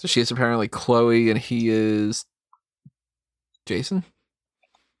 So she is apparently Chloe, and he is Jason.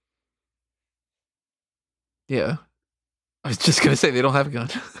 Yeah, I was just gonna say they don't have a gun.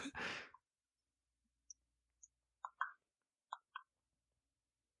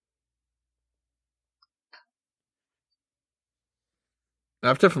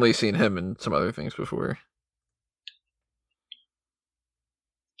 I've definitely seen him in some other things before.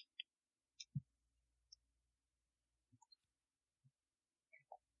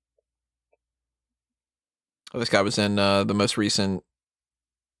 Oh, this guy was in the most recent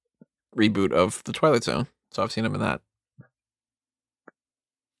reboot of The Twilight Zone, so I've seen him in that.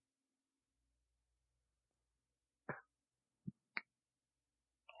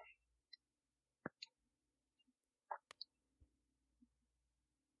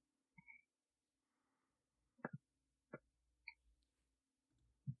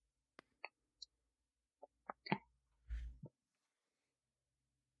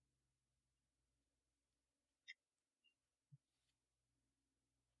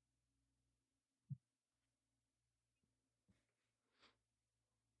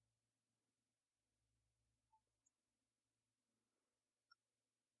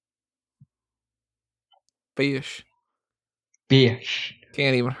 Fish. Fish.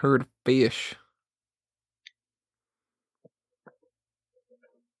 Can't even herd fish.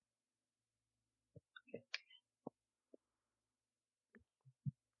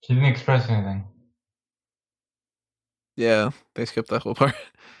 She didn't express anything. Yeah, they skipped that whole part.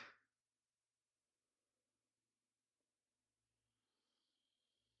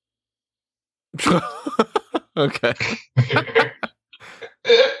 Okay.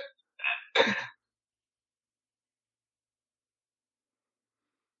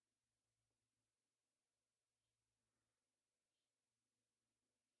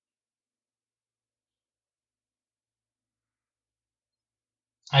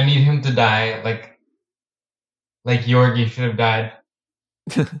 I need him to die like Yorgi should have died.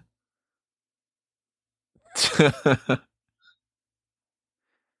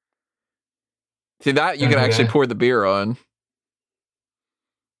 See that you Don't can do actually that. pour the beer on.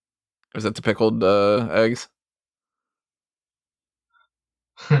 Or is that the pickled eggs?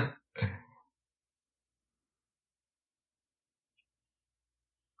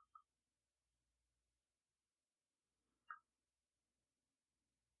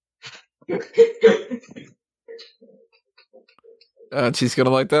 She's gonna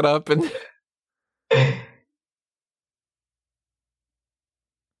light that up and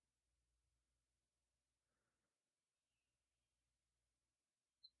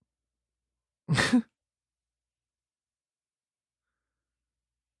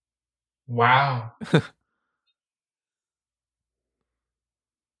Wow.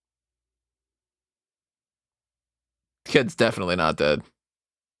 kid's definitely not dead.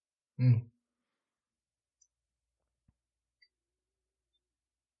 Mm.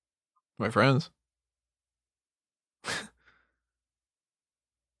 My friends.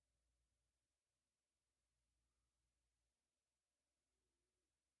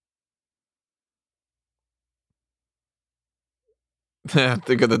 Yeah,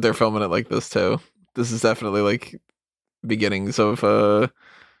 they're good that they're filming it like this too. This is definitely like beginnings of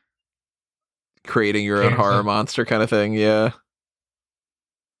creating your own horror Cancer. monster kind of thing. Yeah.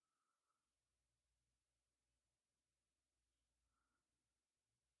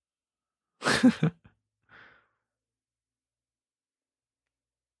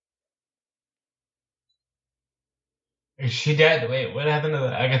 Is she dead? Wait, what happened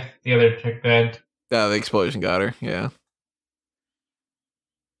to I guess the other chick dead. Yeah, the explosion got her. Yeah.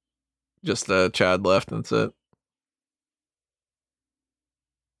 Just Chad left, that's it.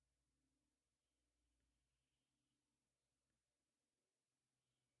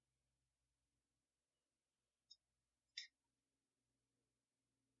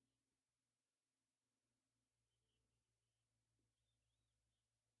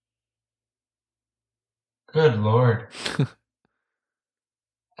 Good lord.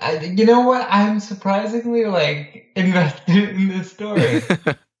 You know what? I'm surprisingly invested in this story.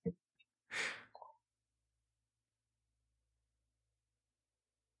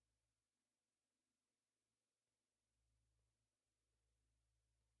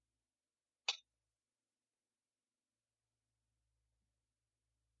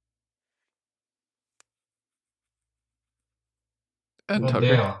 And What Tucker.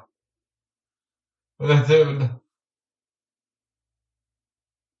 deal? Well, that's it.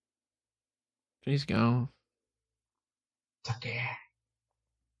 She's gone. Tucker.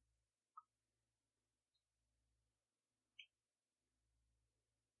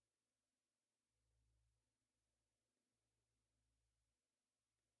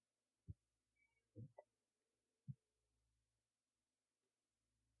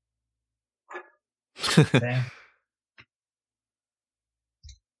 Damn.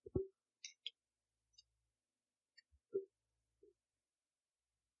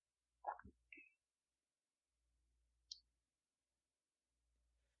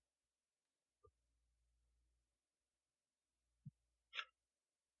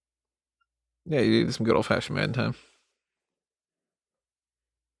 Yeah, you did some good old fashioned man time.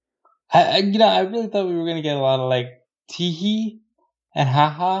 I really thought we were gonna get a lot of like teehee and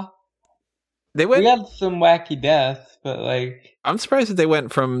haha. They We went. got some wacky deaths, but like, I'm surprised that they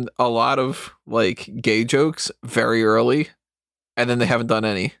went from a lot of like gay jokes very early, and then they haven't done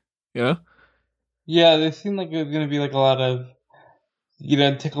any. You know? yeah, they seemed like it was gonna be like a lot of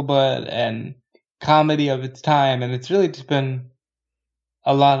tickle butt and comedy of its time, and it's really just been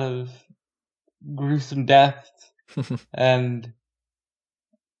a lot of gruesome deaths and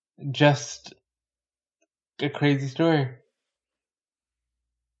just a crazy story.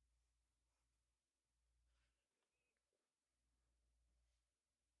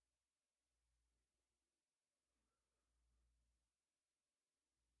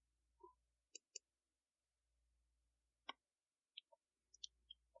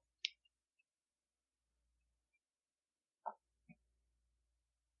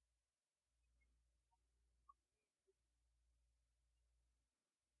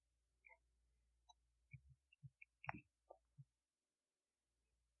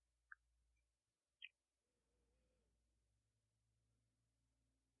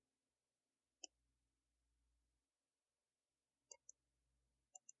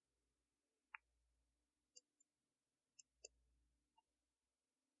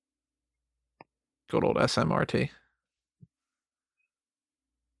 Good old SMRT.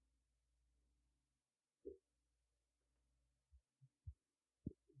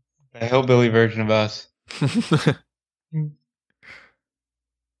 The hillbilly version of us.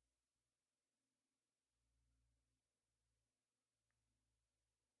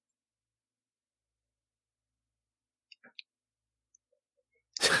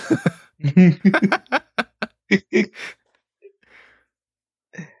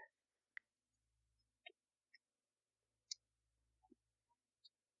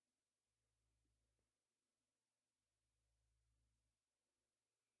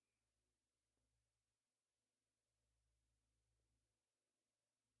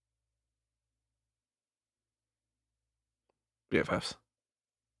 BFFs.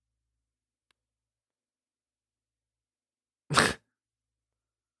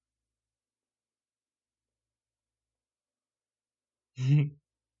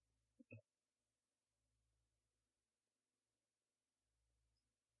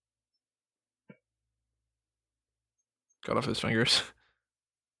 Cut off his fingers.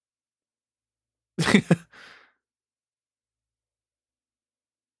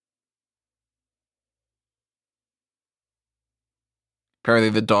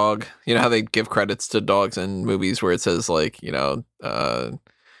 Apparently, the dog. You know how they give credits to dogs in movies where it says like Billy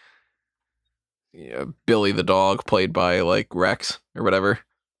the dog, played by like Rex or whatever.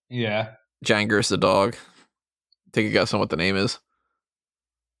 Yeah. Jangers the dog. Take a guess on what the name is.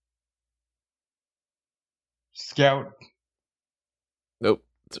 Scout. Nope.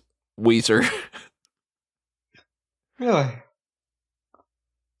 It's Weezer. Really?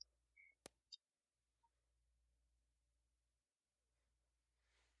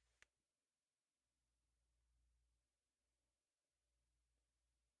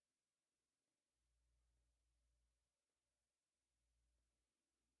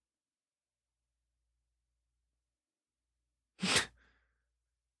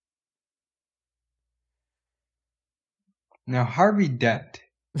 Now Harvey Dent.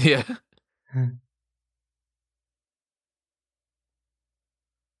 Yeah.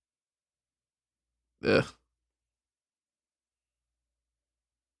 Yeah.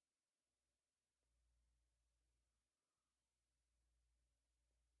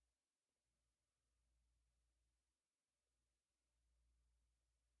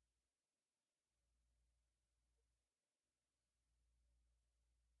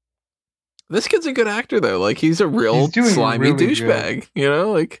 This kid's a good actor though. Like he's a real He's doing slimy really douchebag. You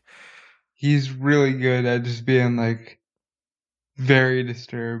know, like He's really good at just being like very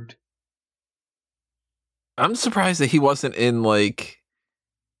disturbed. I'm surprised that he wasn't in like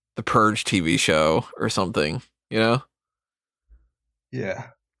the Purge TV show or something. You know, Yeah.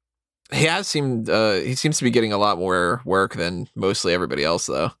 he seems to be getting a lot more work than mostly everybody else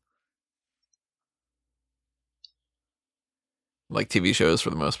though. Like TV shows for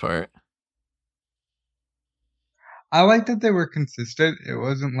the most part. I like that they were consistent. It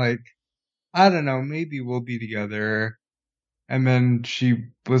wasn't like, I don't know, maybe we'll be together. And then she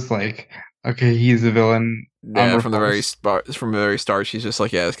was like, Okay, he's a villain. Yeah, from the Reverse. very start, she's just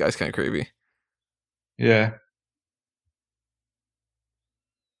like, yeah, this guy's kind of creepy. Yeah.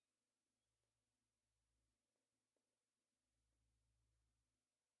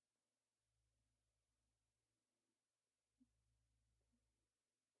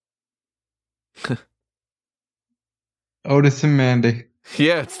 Otis and Mandy.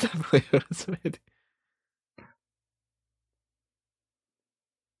 Yeah, it's definitely Otis and Mandy.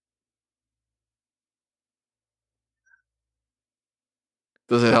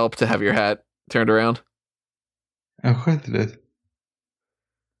 Does it help to have your hat turned around? Of course it is.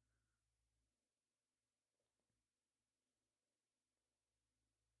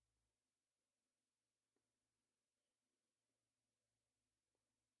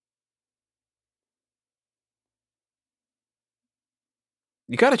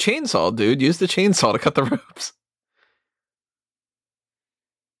 You got a chainsaw, dude. Use the chainsaw to cut the ropes.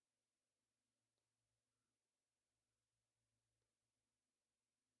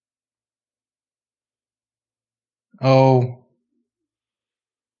 Oh.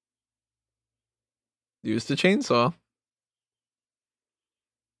 Use the chainsaw.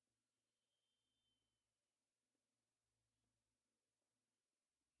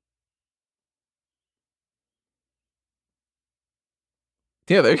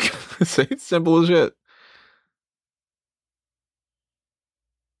 Yeah, there you go. It's simple as shit.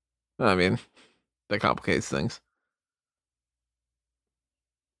 I mean, that complicates things.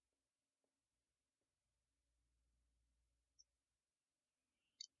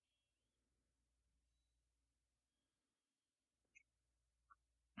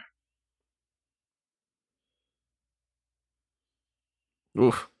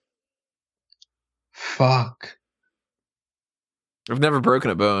 Oof. Fuck. I've never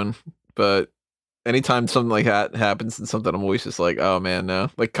broken a bone, but anytime something like that happens and something, I'm always just like, oh man, no.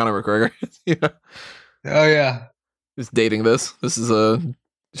 Like Conor McGregor. Yeah. Oh yeah. Just dating this. This is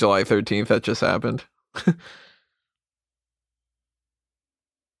July 13th that just happened.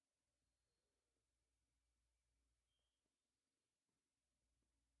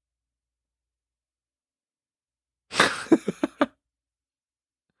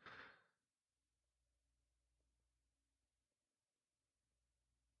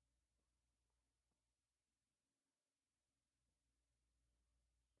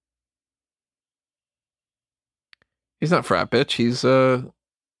 He's not frat bitch. He's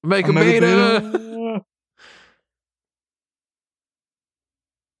Mega Beta. Beta.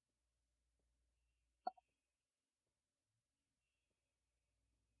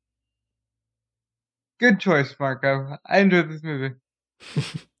 Good choice, Marco. I enjoyed this movie.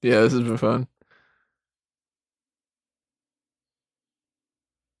 Yeah, this has been fun.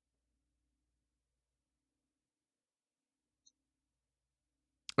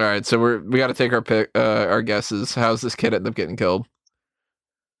 All right, so we got to take our pick, our guesses. How's this kid end up getting killed?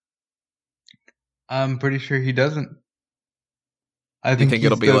 I'm pretty sure he doesn't. I You think think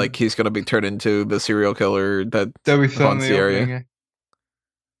it'll be like he's going to be turned into the serial killer that we saw in haunts the the opening. area?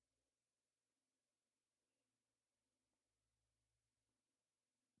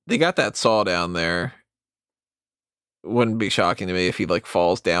 They got that saw down there. Wouldn't be shocking to me if he like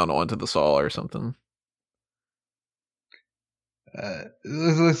falls down onto the saw or something.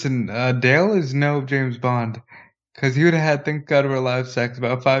 Listen, Dale is no James Bond, because he would have had "Thank God We're Alive" sex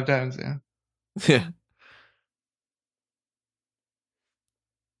about 5 times now. Yeah.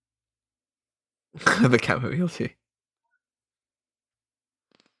 The chamomile tea.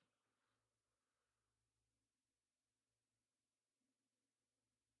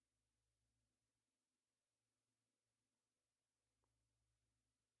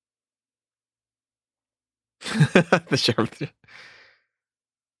 The sheriff.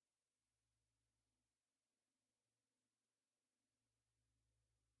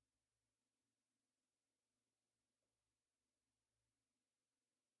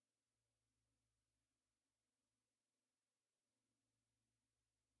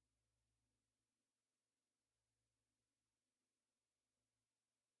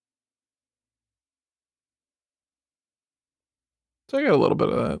 So I got a little bit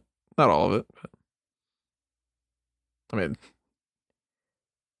of that. Not all of it, but I mean,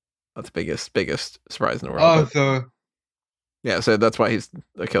 that's the biggest surprise in the world. Oh, But so yeah, so that's why he's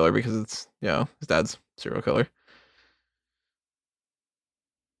a killer, because it's, you know, his dad's serial killer.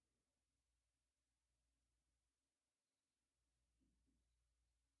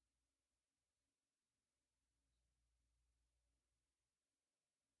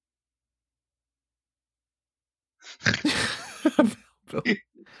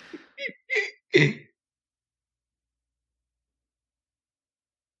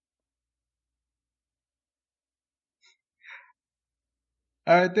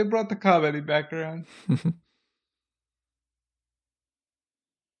 All right, they brought the comedy back around.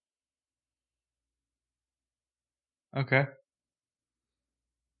 Okay.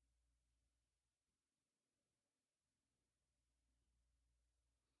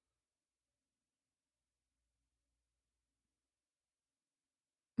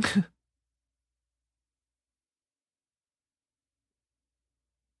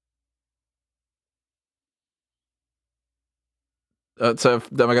 So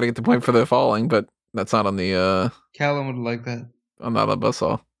then I got to get the point for the falling, but that's not on the Callum would like that. on the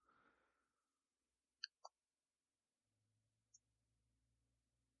buzzsaw.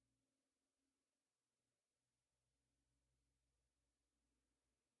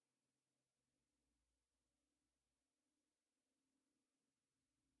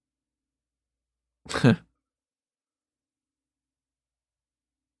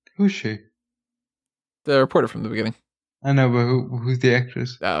 Who's she? The reporter from the beginning. I know, but who's the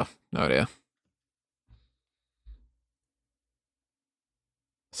actress? Oh, no idea.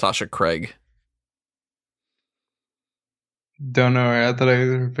 Sasha Craig. Don't know her. I thought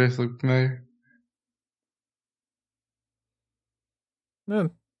her face looked familiar. No,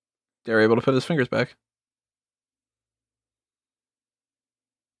 they were able to put his fingers back.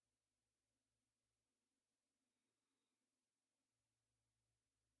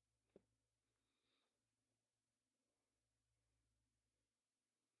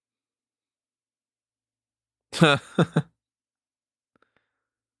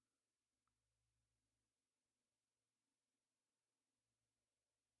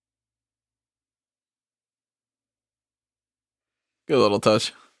 Good little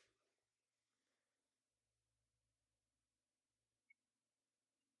touch.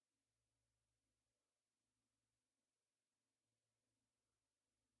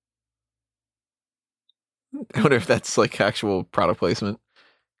 I wonder if that's like actual product placement,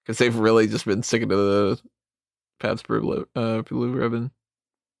 because they've really just been sticking to the Pabst Blue Ribbon.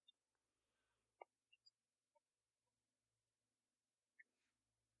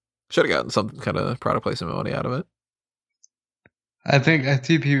 Should have gotten some kind of product placement money out of it. I think I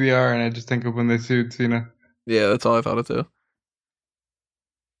see PBR and I just think of when they sued Cena. Yeah, that's all I thought of too.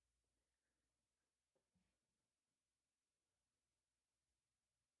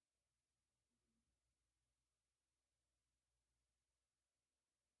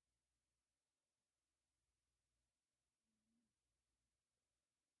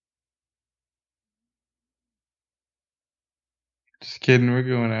 Just kidding, we're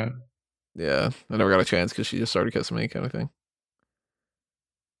going out. Yeah, I never got a chance because she just started kissing me, kind of thing.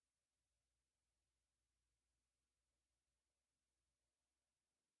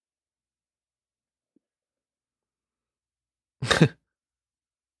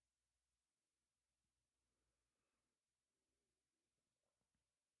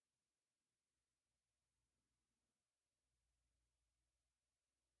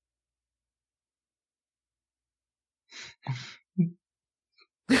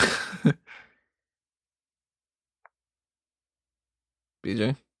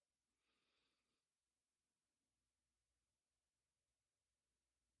 BJ.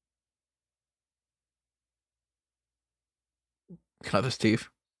 Cut his teeth.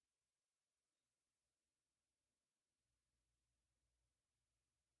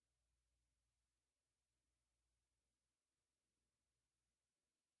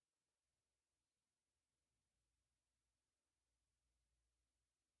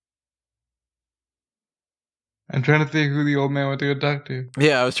 I'm trying to think who the old man went to go talk to.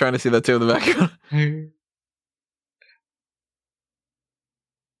 Yeah, I was trying to see that too in the background.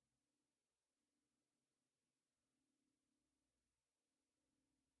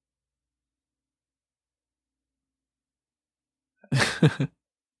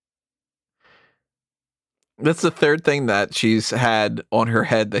 That's the third thing that she's had on her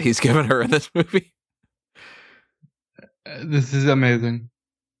head that he's given her in this movie. This is amazing.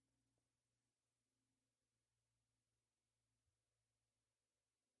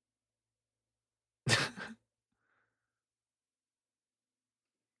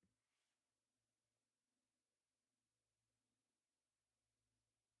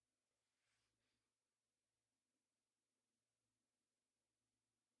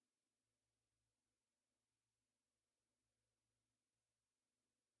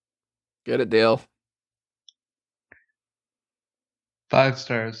 Get it, Dale. 5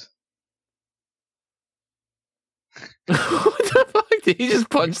 stars. What the fuck? Did he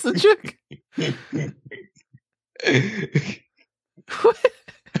just punch the chick?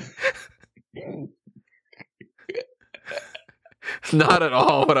 Not at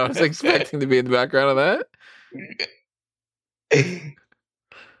all what I was expecting to be in the background of that.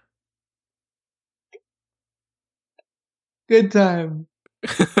 Good time.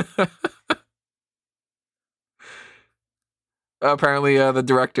 Apparently, the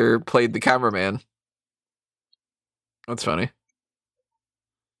director played the cameraman. That's funny.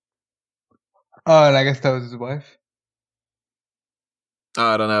 Oh, and I guess that was his wife.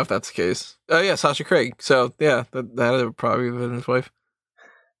 I don't know if that's the case. Oh, yeah, Sasha Craig. So, yeah, that would probably been his wife.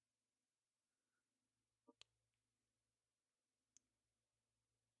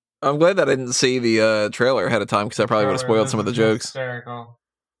 I'm glad that I didn't see the trailer ahead of time because I probably would have spoiled some of the jokes. Hysterical.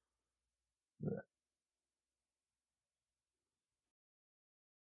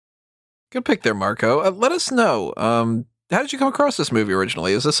 Good pick there, Marco. Let us know. How did you come across this movie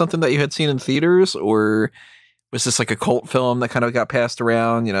originally? Is this something that you had seen in theaters, or was this like a cult film that kind of got passed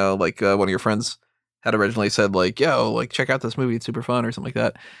around? You know, like one of your friends had originally said, like, "Yo, like check out this movie; it's super fun," or something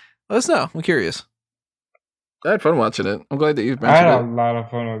like that. Let us know. I'm curious. I had fun watching it. I'm glad that you've mentioned I it. had a lot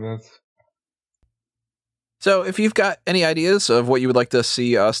of fun with this. So if you've got any ideas of what you would like to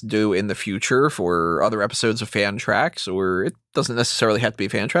see us do in the future for other episodes of Fan Tracks, or it doesn't necessarily have to be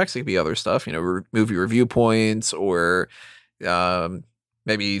Fan Tracks, it could be other stuff, you know, movie review points, or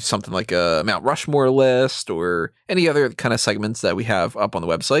maybe something like a Mount Rushmore list, or any other kind of segments that we have up on the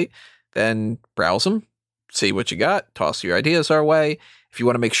website, then browse them, see what you got, toss your ideas our way. If you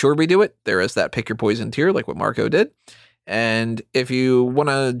want to make sure we do it, there is that Pick Your Poison tier, like what Marco did. And if you want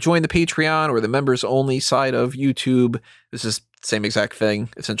to join the Patreon or the members only side of YouTube, this is the same exact thing.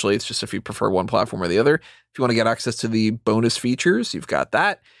 Essentially, it's just if you prefer one platform or the other. If you want to get access to the bonus features, you've got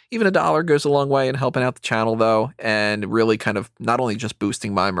that. Even $1 goes a long way in helping out the channel, though, and really kind of not only just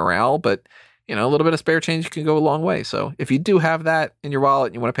boosting my morale, but, you know, a little bit of spare change can go a long way. So if you do have that in your wallet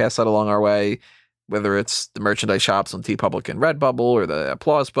and you want to pass that along our way, whether it's the merchandise shops on TeePublic and Redbubble or the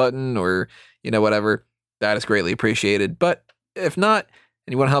applause button or, you know, whatever, that is greatly appreciated. But if not,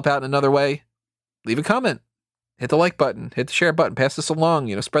 and you want to help out in another way, leave a comment, hit the like button, hit the share button, pass this along,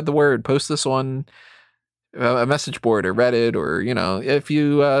 you know, spread the word, post this on a message board or Reddit, or, you know, if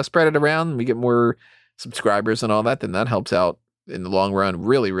you spread it around, we get more subscribers and all that, then that helps out in the long run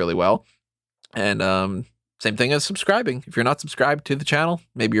really, really well. And same thing as subscribing. If you're not subscribed to the channel,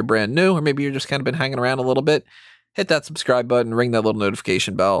 maybe you're brand new, or maybe you're just kind of been hanging around a little bit, hit that subscribe button, ring that little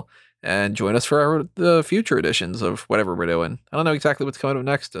notification bell, and join us for the future editions of whatever we're doing. I don't know exactly what's coming up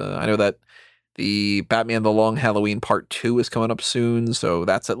next. I know that the Batman The Long Halloween Part 2 is coming up soon, so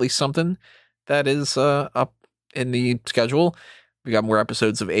that's at least something that is up in the schedule. We got more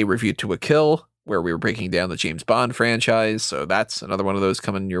episodes of A Review to a Kill, where we were breaking down the James Bond franchise, so that's another one of those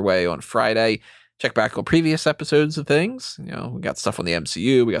coming your way on Friday. Check back on previous episodes of things. You know, we got stuff on the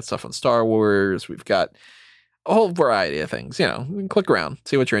MCU, we got stuff on Star Wars, we've got a whole variety of things. You know, click around,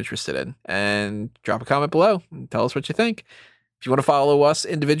 see what you're interested in, and drop a comment below and tell us what you think. If you want to follow us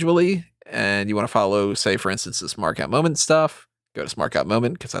individually and you want to follow, say, for instance, this Mark Out Moment stuff, go to Smart Out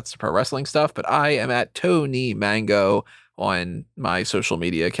Moment because that's the pro wrestling stuff. But I am at Tony Mango on my social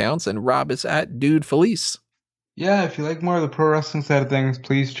media accounts, and Rob is at Dude Felice. Yeah, if you like more of the pro wrestling side of things,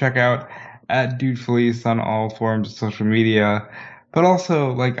 please check out at Dude Felice on all forms of social media. But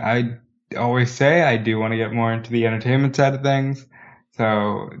also, like I always say, I do want to get more into the entertainment side of things.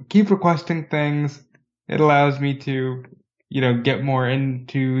 So keep requesting things. It allows me to, you know, get more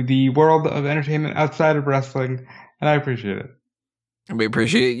into the world of entertainment outside of wrestling, and I appreciate it. And we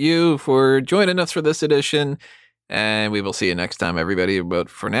appreciate you for joining us for this edition, and we will see you next time, everybody. But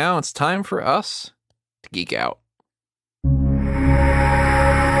for now, it's time for us to geek out.